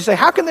persons. You say,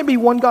 how can there be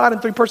one God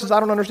and three persons? I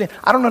don't understand.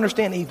 I don't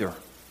understand either.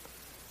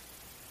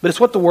 But it's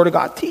what the Word of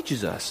God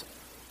teaches us.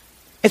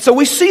 And so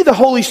we see the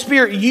Holy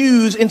Spirit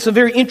used in some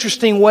very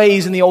interesting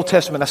ways in the Old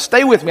Testament. Now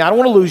stay with me. I don't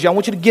want to lose you. I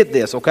want you to get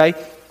this, okay?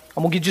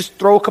 I'm going to just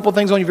throw a couple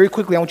things on you very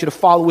quickly. I want you to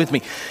follow with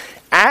me.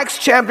 Acts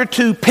chapter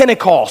 2,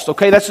 Pentecost,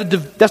 okay? That's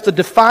the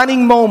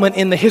defining moment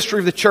in the history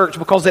of the church,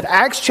 because at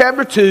Acts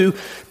chapter 2,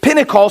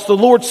 Pentecost, the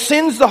Lord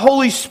sends the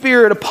Holy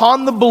Spirit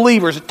upon the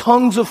believers,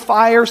 tongues of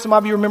fire. Some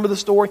of you remember the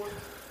story?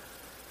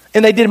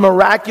 And they did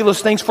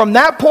miraculous things. From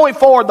that point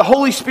forward, the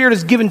Holy Spirit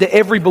is given to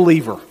every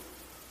believer.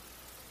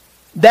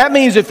 That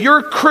means if you're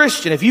a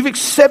Christian, if you've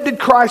accepted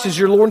Christ as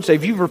your Lord and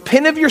Savior, if you've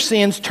repented of your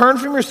sins,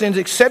 turned from your sins,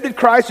 accepted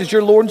Christ as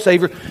your Lord and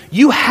Savior,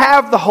 you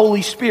have the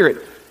Holy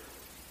Spirit.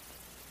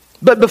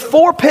 But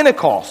before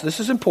Pentecost,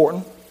 this is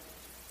important,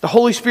 the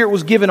Holy Spirit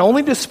was given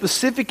only to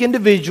specific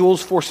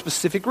individuals for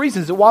specific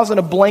reasons. It wasn't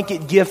a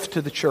blanket gift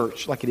to the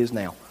church like it is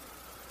now.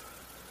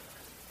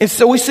 And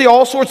so we see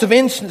all sorts of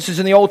instances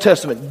in the Old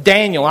Testament.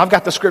 Daniel, I've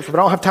got the scripture, but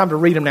I don't have time to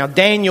read them now.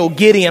 Daniel,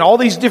 Gideon, all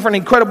these different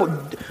incredible,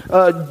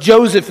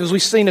 Joseph, as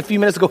we've seen a few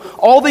minutes ago.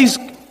 All these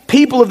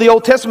people of the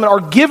Old Testament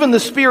are given the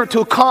Spirit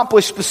to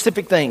accomplish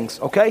specific things,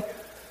 okay?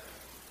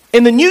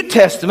 In the New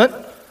Testament,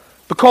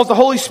 because the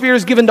Holy Spirit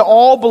is given to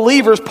all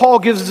believers, Paul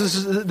gives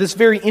us this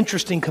very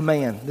interesting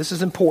command. This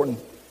is important.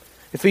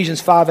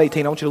 Ephesians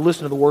 5:18. I want you to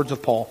listen to the words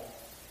of Paul.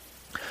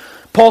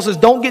 Paul says,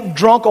 don't get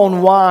drunk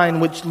on wine,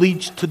 which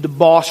leads to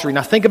debauchery.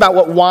 Now think about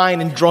what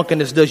wine and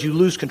drunkenness does. You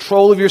lose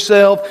control of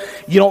yourself.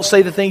 You don't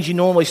say the things you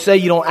normally say.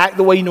 You don't act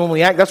the way you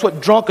normally act. That's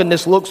what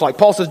drunkenness looks like.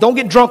 Paul says, don't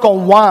get drunk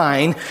on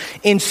wine.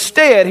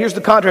 Instead, here's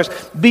the contrast,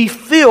 be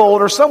filled,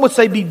 or some would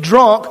say be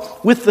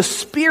drunk, with the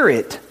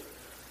Spirit,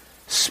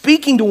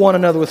 speaking to one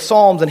another with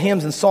psalms and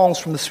hymns and songs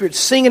from the Spirit.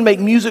 Sing and make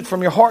music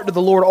from your heart to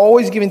the Lord,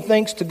 always giving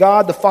thanks to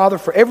God the Father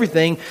for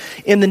everything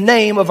in the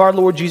name of our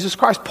Lord Jesus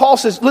Christ. Paul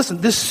says,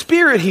 listen, this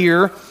Spirit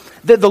here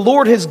that the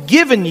Lord has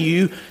given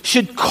you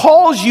should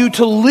cause you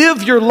to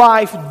live your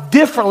life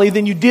differently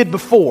than you did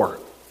before.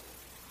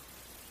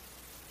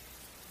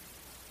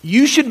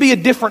 You should be a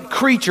different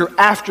creature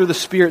after the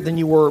Spirit than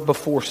you were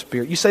before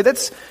Spirit. You say,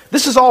 this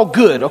is all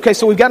good. Okay,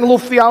 so we've gotten a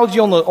little theology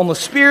on the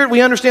Spirit. We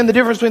understand the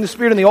difference between the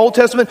Spirit and the Old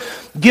Testament,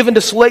 given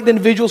to select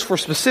individuals for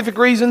specific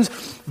reasons,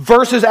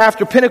 versus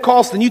after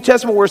Pentecost, the New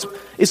Testament, where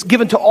it's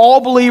given to all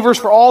believers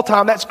for all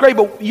time. That's great,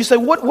 but you say,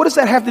 what does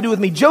that have to do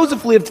with me?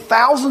 Joseph lived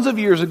thousands of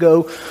years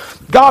ago.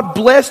 God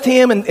blessed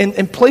him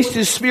and placed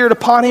His Spirit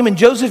upon him, and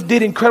Joseph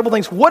did incredible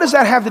things. What does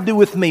that have to do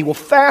with me? Well,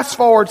 fast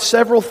forward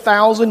several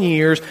thousand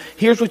years.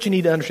 Here's what you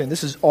need to understand.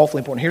 This is awfully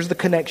important. Here's the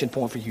connection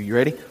point for you. You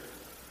ready?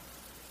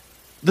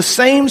 The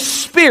same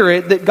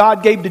Spirit that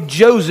God gave to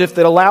Joseph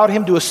that allowed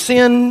him to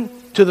ascend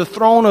to the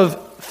throne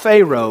of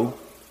Pharaoh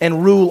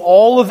and rule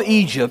all of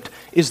Egypt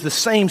is the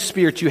same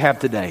Spirit you have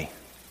today.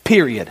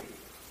 Period.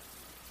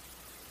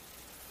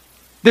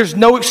 There's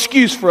no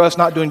excuse for us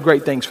not doing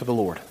great things for the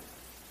Lord.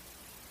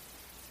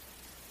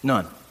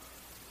 None.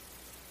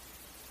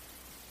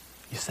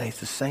 You say it's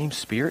the same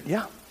Spirit?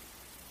 Yeah.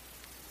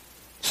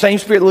 Same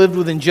Spirit lived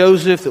within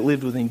Joseph, that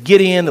lived within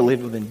Gideon, that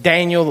lived within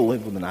Daniel, that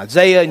lived within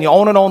Isaiah, and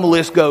on the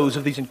list goes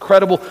of these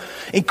incredible,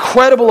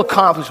 incredible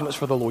accomplishments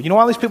for the Lord. You know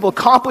why these people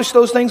accomplished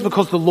those things?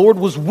 Because the Lord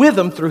was with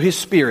them through His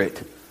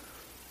Spirit.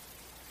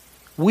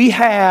 We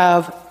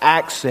have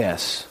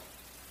access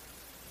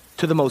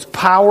to the most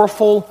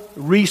powerful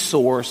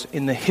resource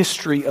in the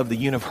history of the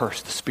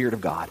universe, the Spirit of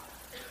God.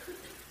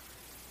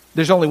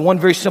 There's only one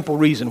very simple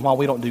reason why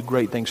we don't do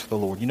great things for the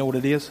Lord. You know what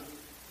it is?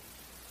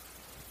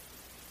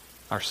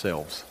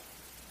 Ourselves.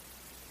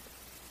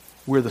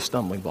 We're the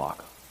stumbling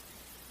block.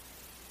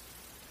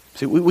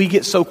 See, we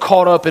get so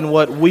caught up in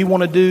what we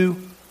want to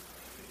do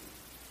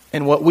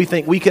and what we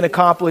think we can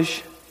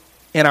accomplish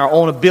and our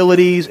own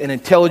abilities and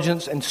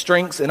intelligence and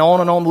strengths and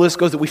on the list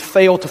goes, that we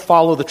fail to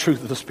follow the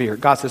truth of the Spirit.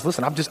 God says,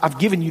 listen, I've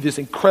given you this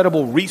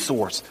incredible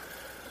resource.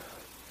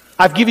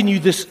 I've given you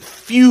this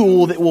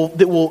fuel that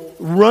will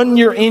run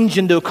your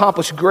engine to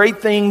accomplish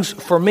great things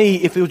for me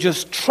if you'll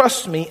just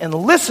trust me and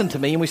listen to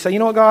me. And we say, you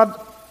know what,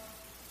 God?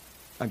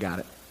 I got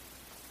it.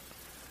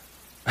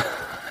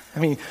 I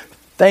mean,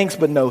 thanks,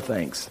 but no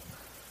thanks.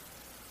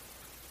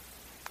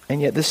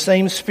 And yet this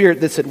same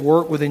Spirit that's at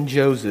work within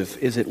Joseph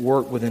is at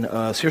work within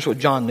us. Here's what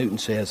John Newton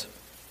says.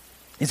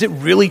 Is it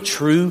really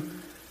true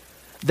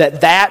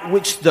that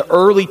which the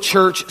early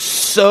church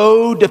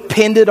so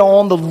depended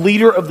on, the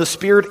leader of the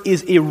Spirit,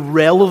 is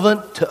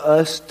irrelevant to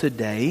us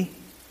today?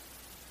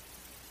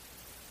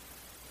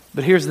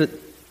 But here's the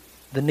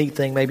neat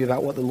thing maybe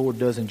about what the Lord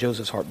does in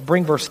Joseph's heart.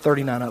 Bring verse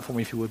 39 up for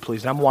me if you would,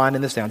 please. And I'm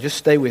winding this down. Just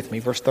stay with me.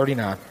 Verse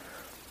 39.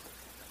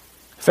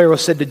 Pharaoh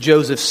said to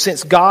Joseph,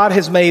 since God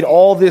has made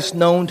all this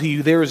known to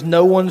you, there is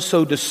no one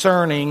so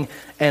discerning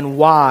and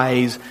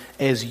wise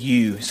as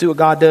you. See what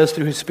God does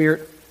through His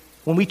Spirit?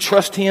 When we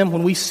trust Him,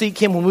 when we seek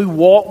Him, when we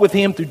walk with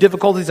Him through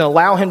difficulties and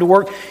allow Him to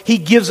work, He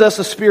gives us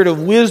a spirit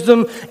of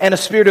wisdom and a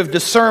spirit of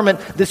discernment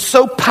that's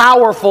so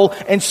powerful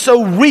and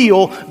so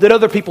real that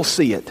other people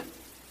see it.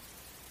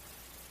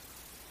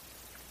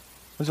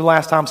 When's the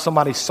last time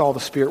somebody saw the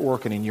Spirit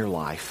working in your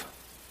life?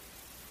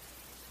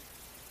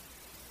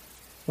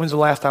 When's the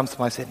last time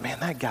somebody said, man,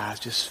 that guy's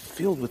just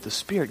filled with the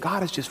Spirit.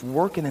 God is just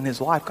working in his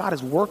life. God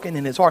is working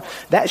in his heart.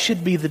 That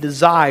should be the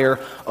desire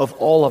of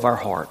all of our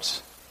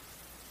hearts.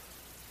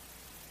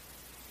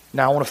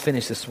 Now, I want to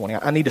finish this morning.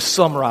 I need to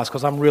summarize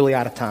because I'm really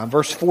out of time.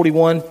 Verse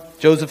 41,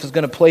 Joseph is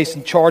going to place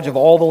in charge of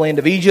all the land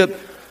of Egypt.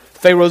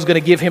 Pharaoh's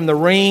going to give him the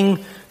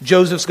ring.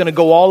 Joseph's going to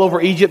go all over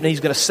Egypt and he's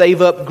going to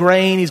save up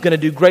grain. He's going to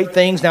do great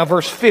things. Now,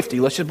 verse 50.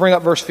 Let's just bring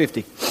up verse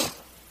 50.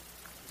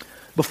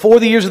 Before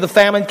the years of the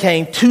famine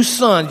came, 2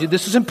 sons,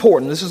 this is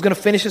important, this is going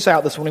to finish us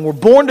out this morning, were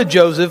born to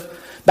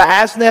Joseph by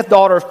Asenath,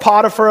 daughter of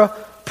Potiphar,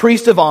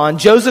 priest of On.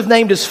 Joseph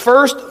named his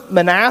first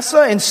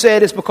Manasseh and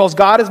said, it's because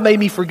God has made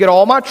me forget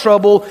all my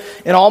trouble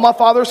and all my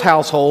father's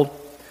household.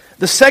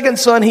 The second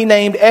son he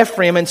named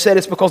Ephraim and said,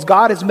 it's because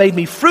God has made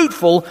me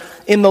fruitful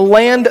in the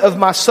land of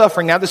my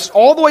suffering. Now this is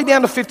all the way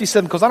down to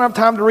 57 because I don't have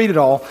time to read it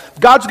all.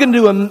 God's going to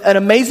do an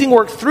amazing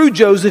work through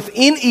Joseph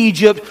in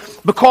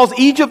Egypt because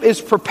Egypt is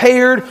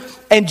prepared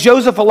and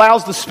Joseph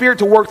allows the Spirit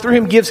to work through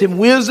him, gives him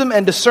wisdom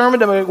and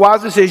discernment to make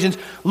wise decisions.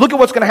 Look at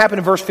what's going to happen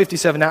in verse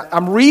 57. Now,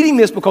 I'm reading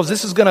this because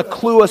this is going to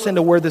clue us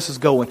into where this is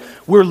going.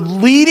 We're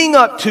leading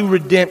up to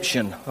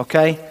redemption,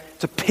 okay?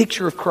 It's a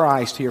picture of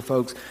Christ here,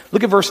 folks.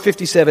 Look at verse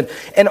 57.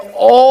 And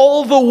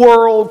all the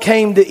world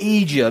came to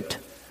Egypt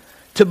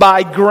to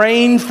buy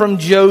grain from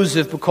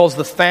Joseph because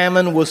the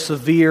famine was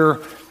severe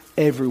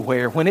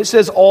everywhere. When it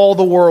says all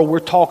the world, we're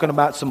talking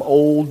about some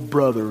old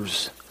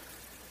brothers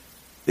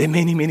that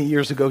many, many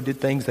years ago did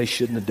things they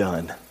shouldn't have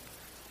done.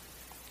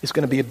 It's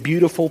going to be a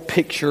beautiful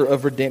picture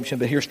of redemption,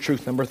 but here's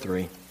truth number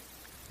 3.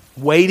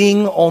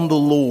 Waiting on the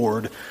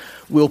Lord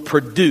will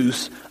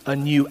produce a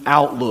new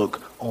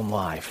outlook on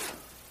life.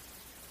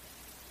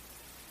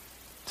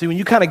 See, when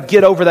you kind of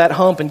get over that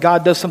hump and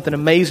God does something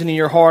amazing in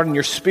your heart and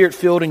you're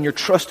Spirit-filled and you're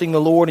trusting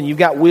the Lord and you've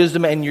got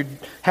wisdom and you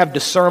have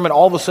discernment,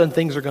 all of a sudden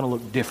things are going to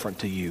look different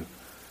to you.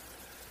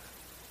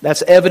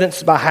 That's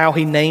evidenced by how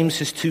he names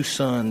his 2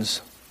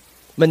 sons.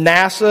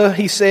 Manasseh,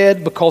 he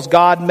said, because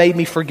God made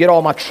me forget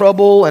all my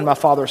trouble and my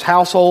father's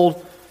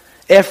household.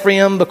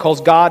 Ephraim,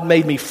 because God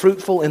made me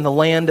fruitful in the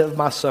land of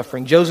my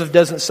suffering. Joseph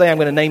doesn't say, I'm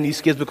going to name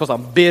these kids because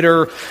I'm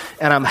bitter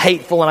and I'm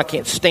hateful and I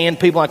can't stand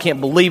people and I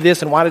can't believe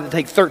this and why did it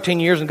take 13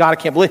 years and God, I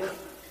can't believe.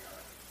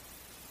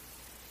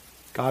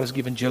 God has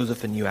given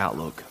Joseph a new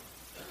outlook.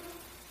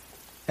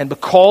 And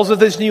because of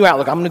this new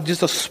outlook, I'm going to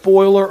just a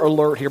spoiler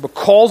alert here.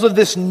 Because of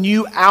this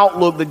new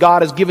outlook that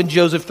God has given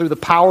Joseph through the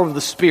power of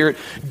the Spirit,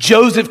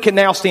 Joseph can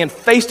now stand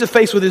face to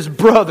face with his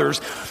brothers,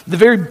 the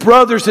very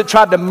brothers that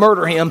tried to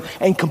murder him,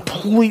 and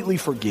completely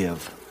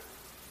forgive.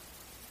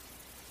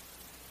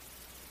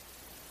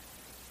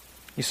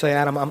 You say,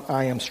 Adam,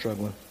 I am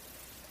struggling.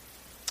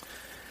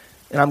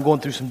 And I'm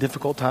going through some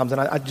difficult times,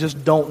 and I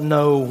just don't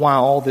know why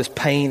all this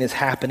pain is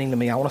happening to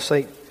me. I want to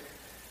say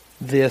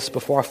this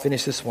before I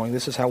finish this morning.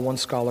 This is how one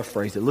scholar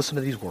phrased it. Listen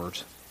to these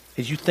words.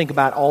 As you think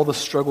about all the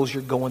struggles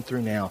you're going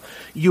through now,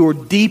 your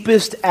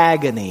deepest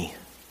agony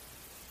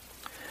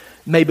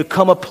may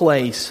become a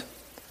place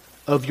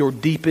of your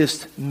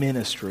deepest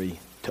ministry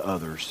to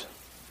others.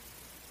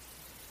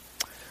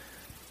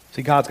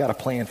 See, God's got a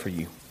plan for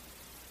you.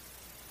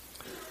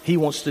 He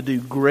wants to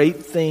do great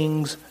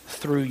things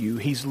through you.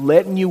 He's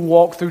letting you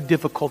walk through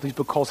difficulties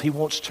because He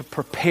wants to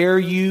prepare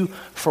you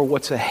for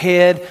what's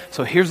ahead.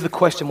 So here's the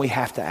question we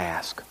have to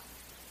ask.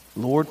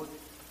 Lord,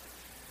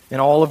 in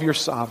all of your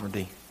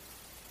sovereignty,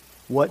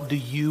 what do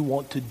you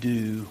want to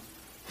do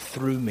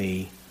through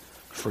me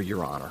for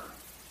your honor?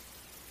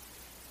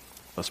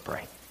 Let's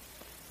pray.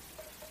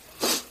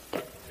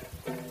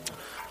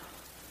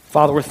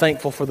 Father, we're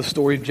thankful for the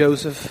story of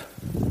Joseph.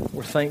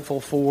 We're thankful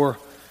for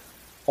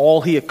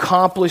all he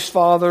accomplished,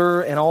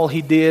 Father, and all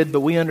he did, but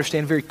we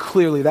understand very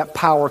clearly that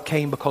power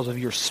came because of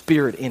your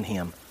Spirit in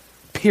him.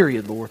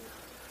 Period, Lord.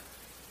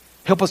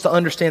 Help us to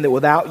understand that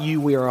without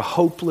you we are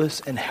hopeless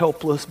and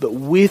helpless, but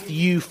with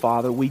you,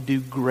 Father, we do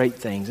great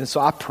things. And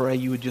so I pray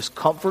you would just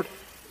comfort.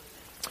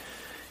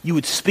 You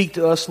would speak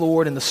to us,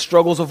 Lord, in the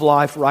struggles of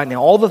life right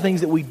now, all the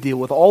things that we deal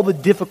with, all the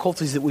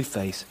difficulties that we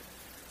face.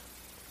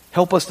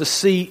 Help us to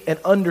see and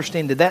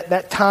understand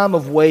that time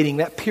of waiting,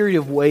 that period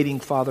of waiting,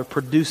 Father,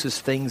 produces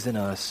things in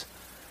us.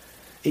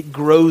 It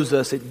grows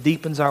us. It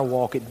deepens our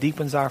walk. It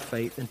deepens our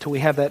faith until we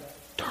have that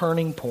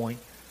turning point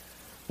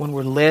when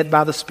we're led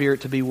by the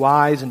Spirit to be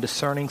wise and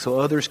discerning so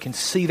others can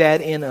see that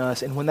in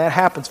us. And when that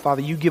happens,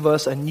 Father, you give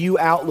us a new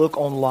outlook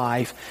on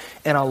life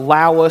and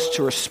allow us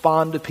to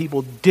respond to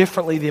people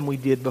differently than we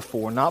did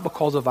before, not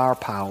because of our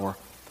power,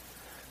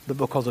 but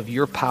because of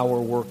your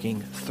power working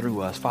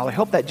through us. Father,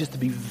 help that just to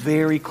be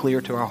very clear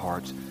to our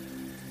hearts.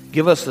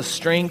 Give us the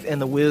strength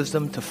and the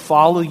wisdom to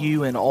follow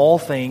you in all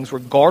things,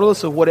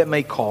 regardless of what it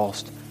may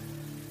cost.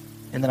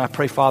 And then I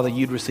pray, Father,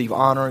 you'd receive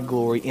honor and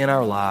glory in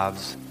our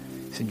lives.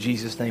 It's in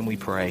Jesus' name we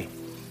pray.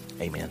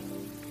 Amen.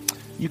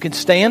 You can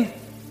stand.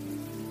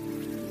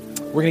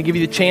 We're going to give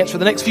you the chance for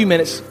the next few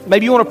minutes.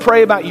 Maybe you want to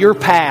pray about your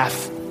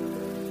path,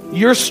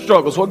 your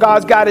struggles, what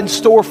God's got in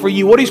store for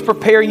you, what He's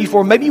preparing you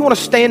for. Maybe you want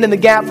to stand in the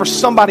gap for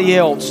somebody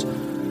else,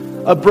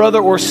 a brother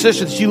or a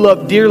sister that you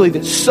love dearly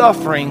that's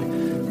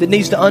suffering, that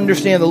needs to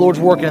understand the Lord's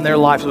working in their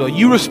life. So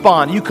you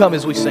respond. You come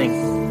as we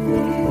sing.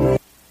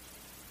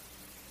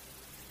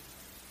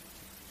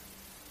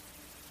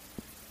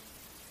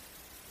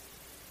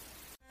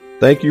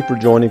 Thank you for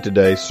joining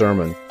today's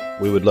sermon.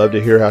 We would love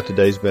to hear how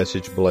today's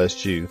message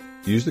blessed you.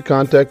 Use the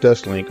Contact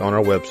Us link on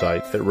our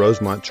website at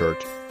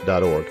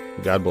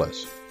rosemontchurch.org. God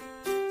bless.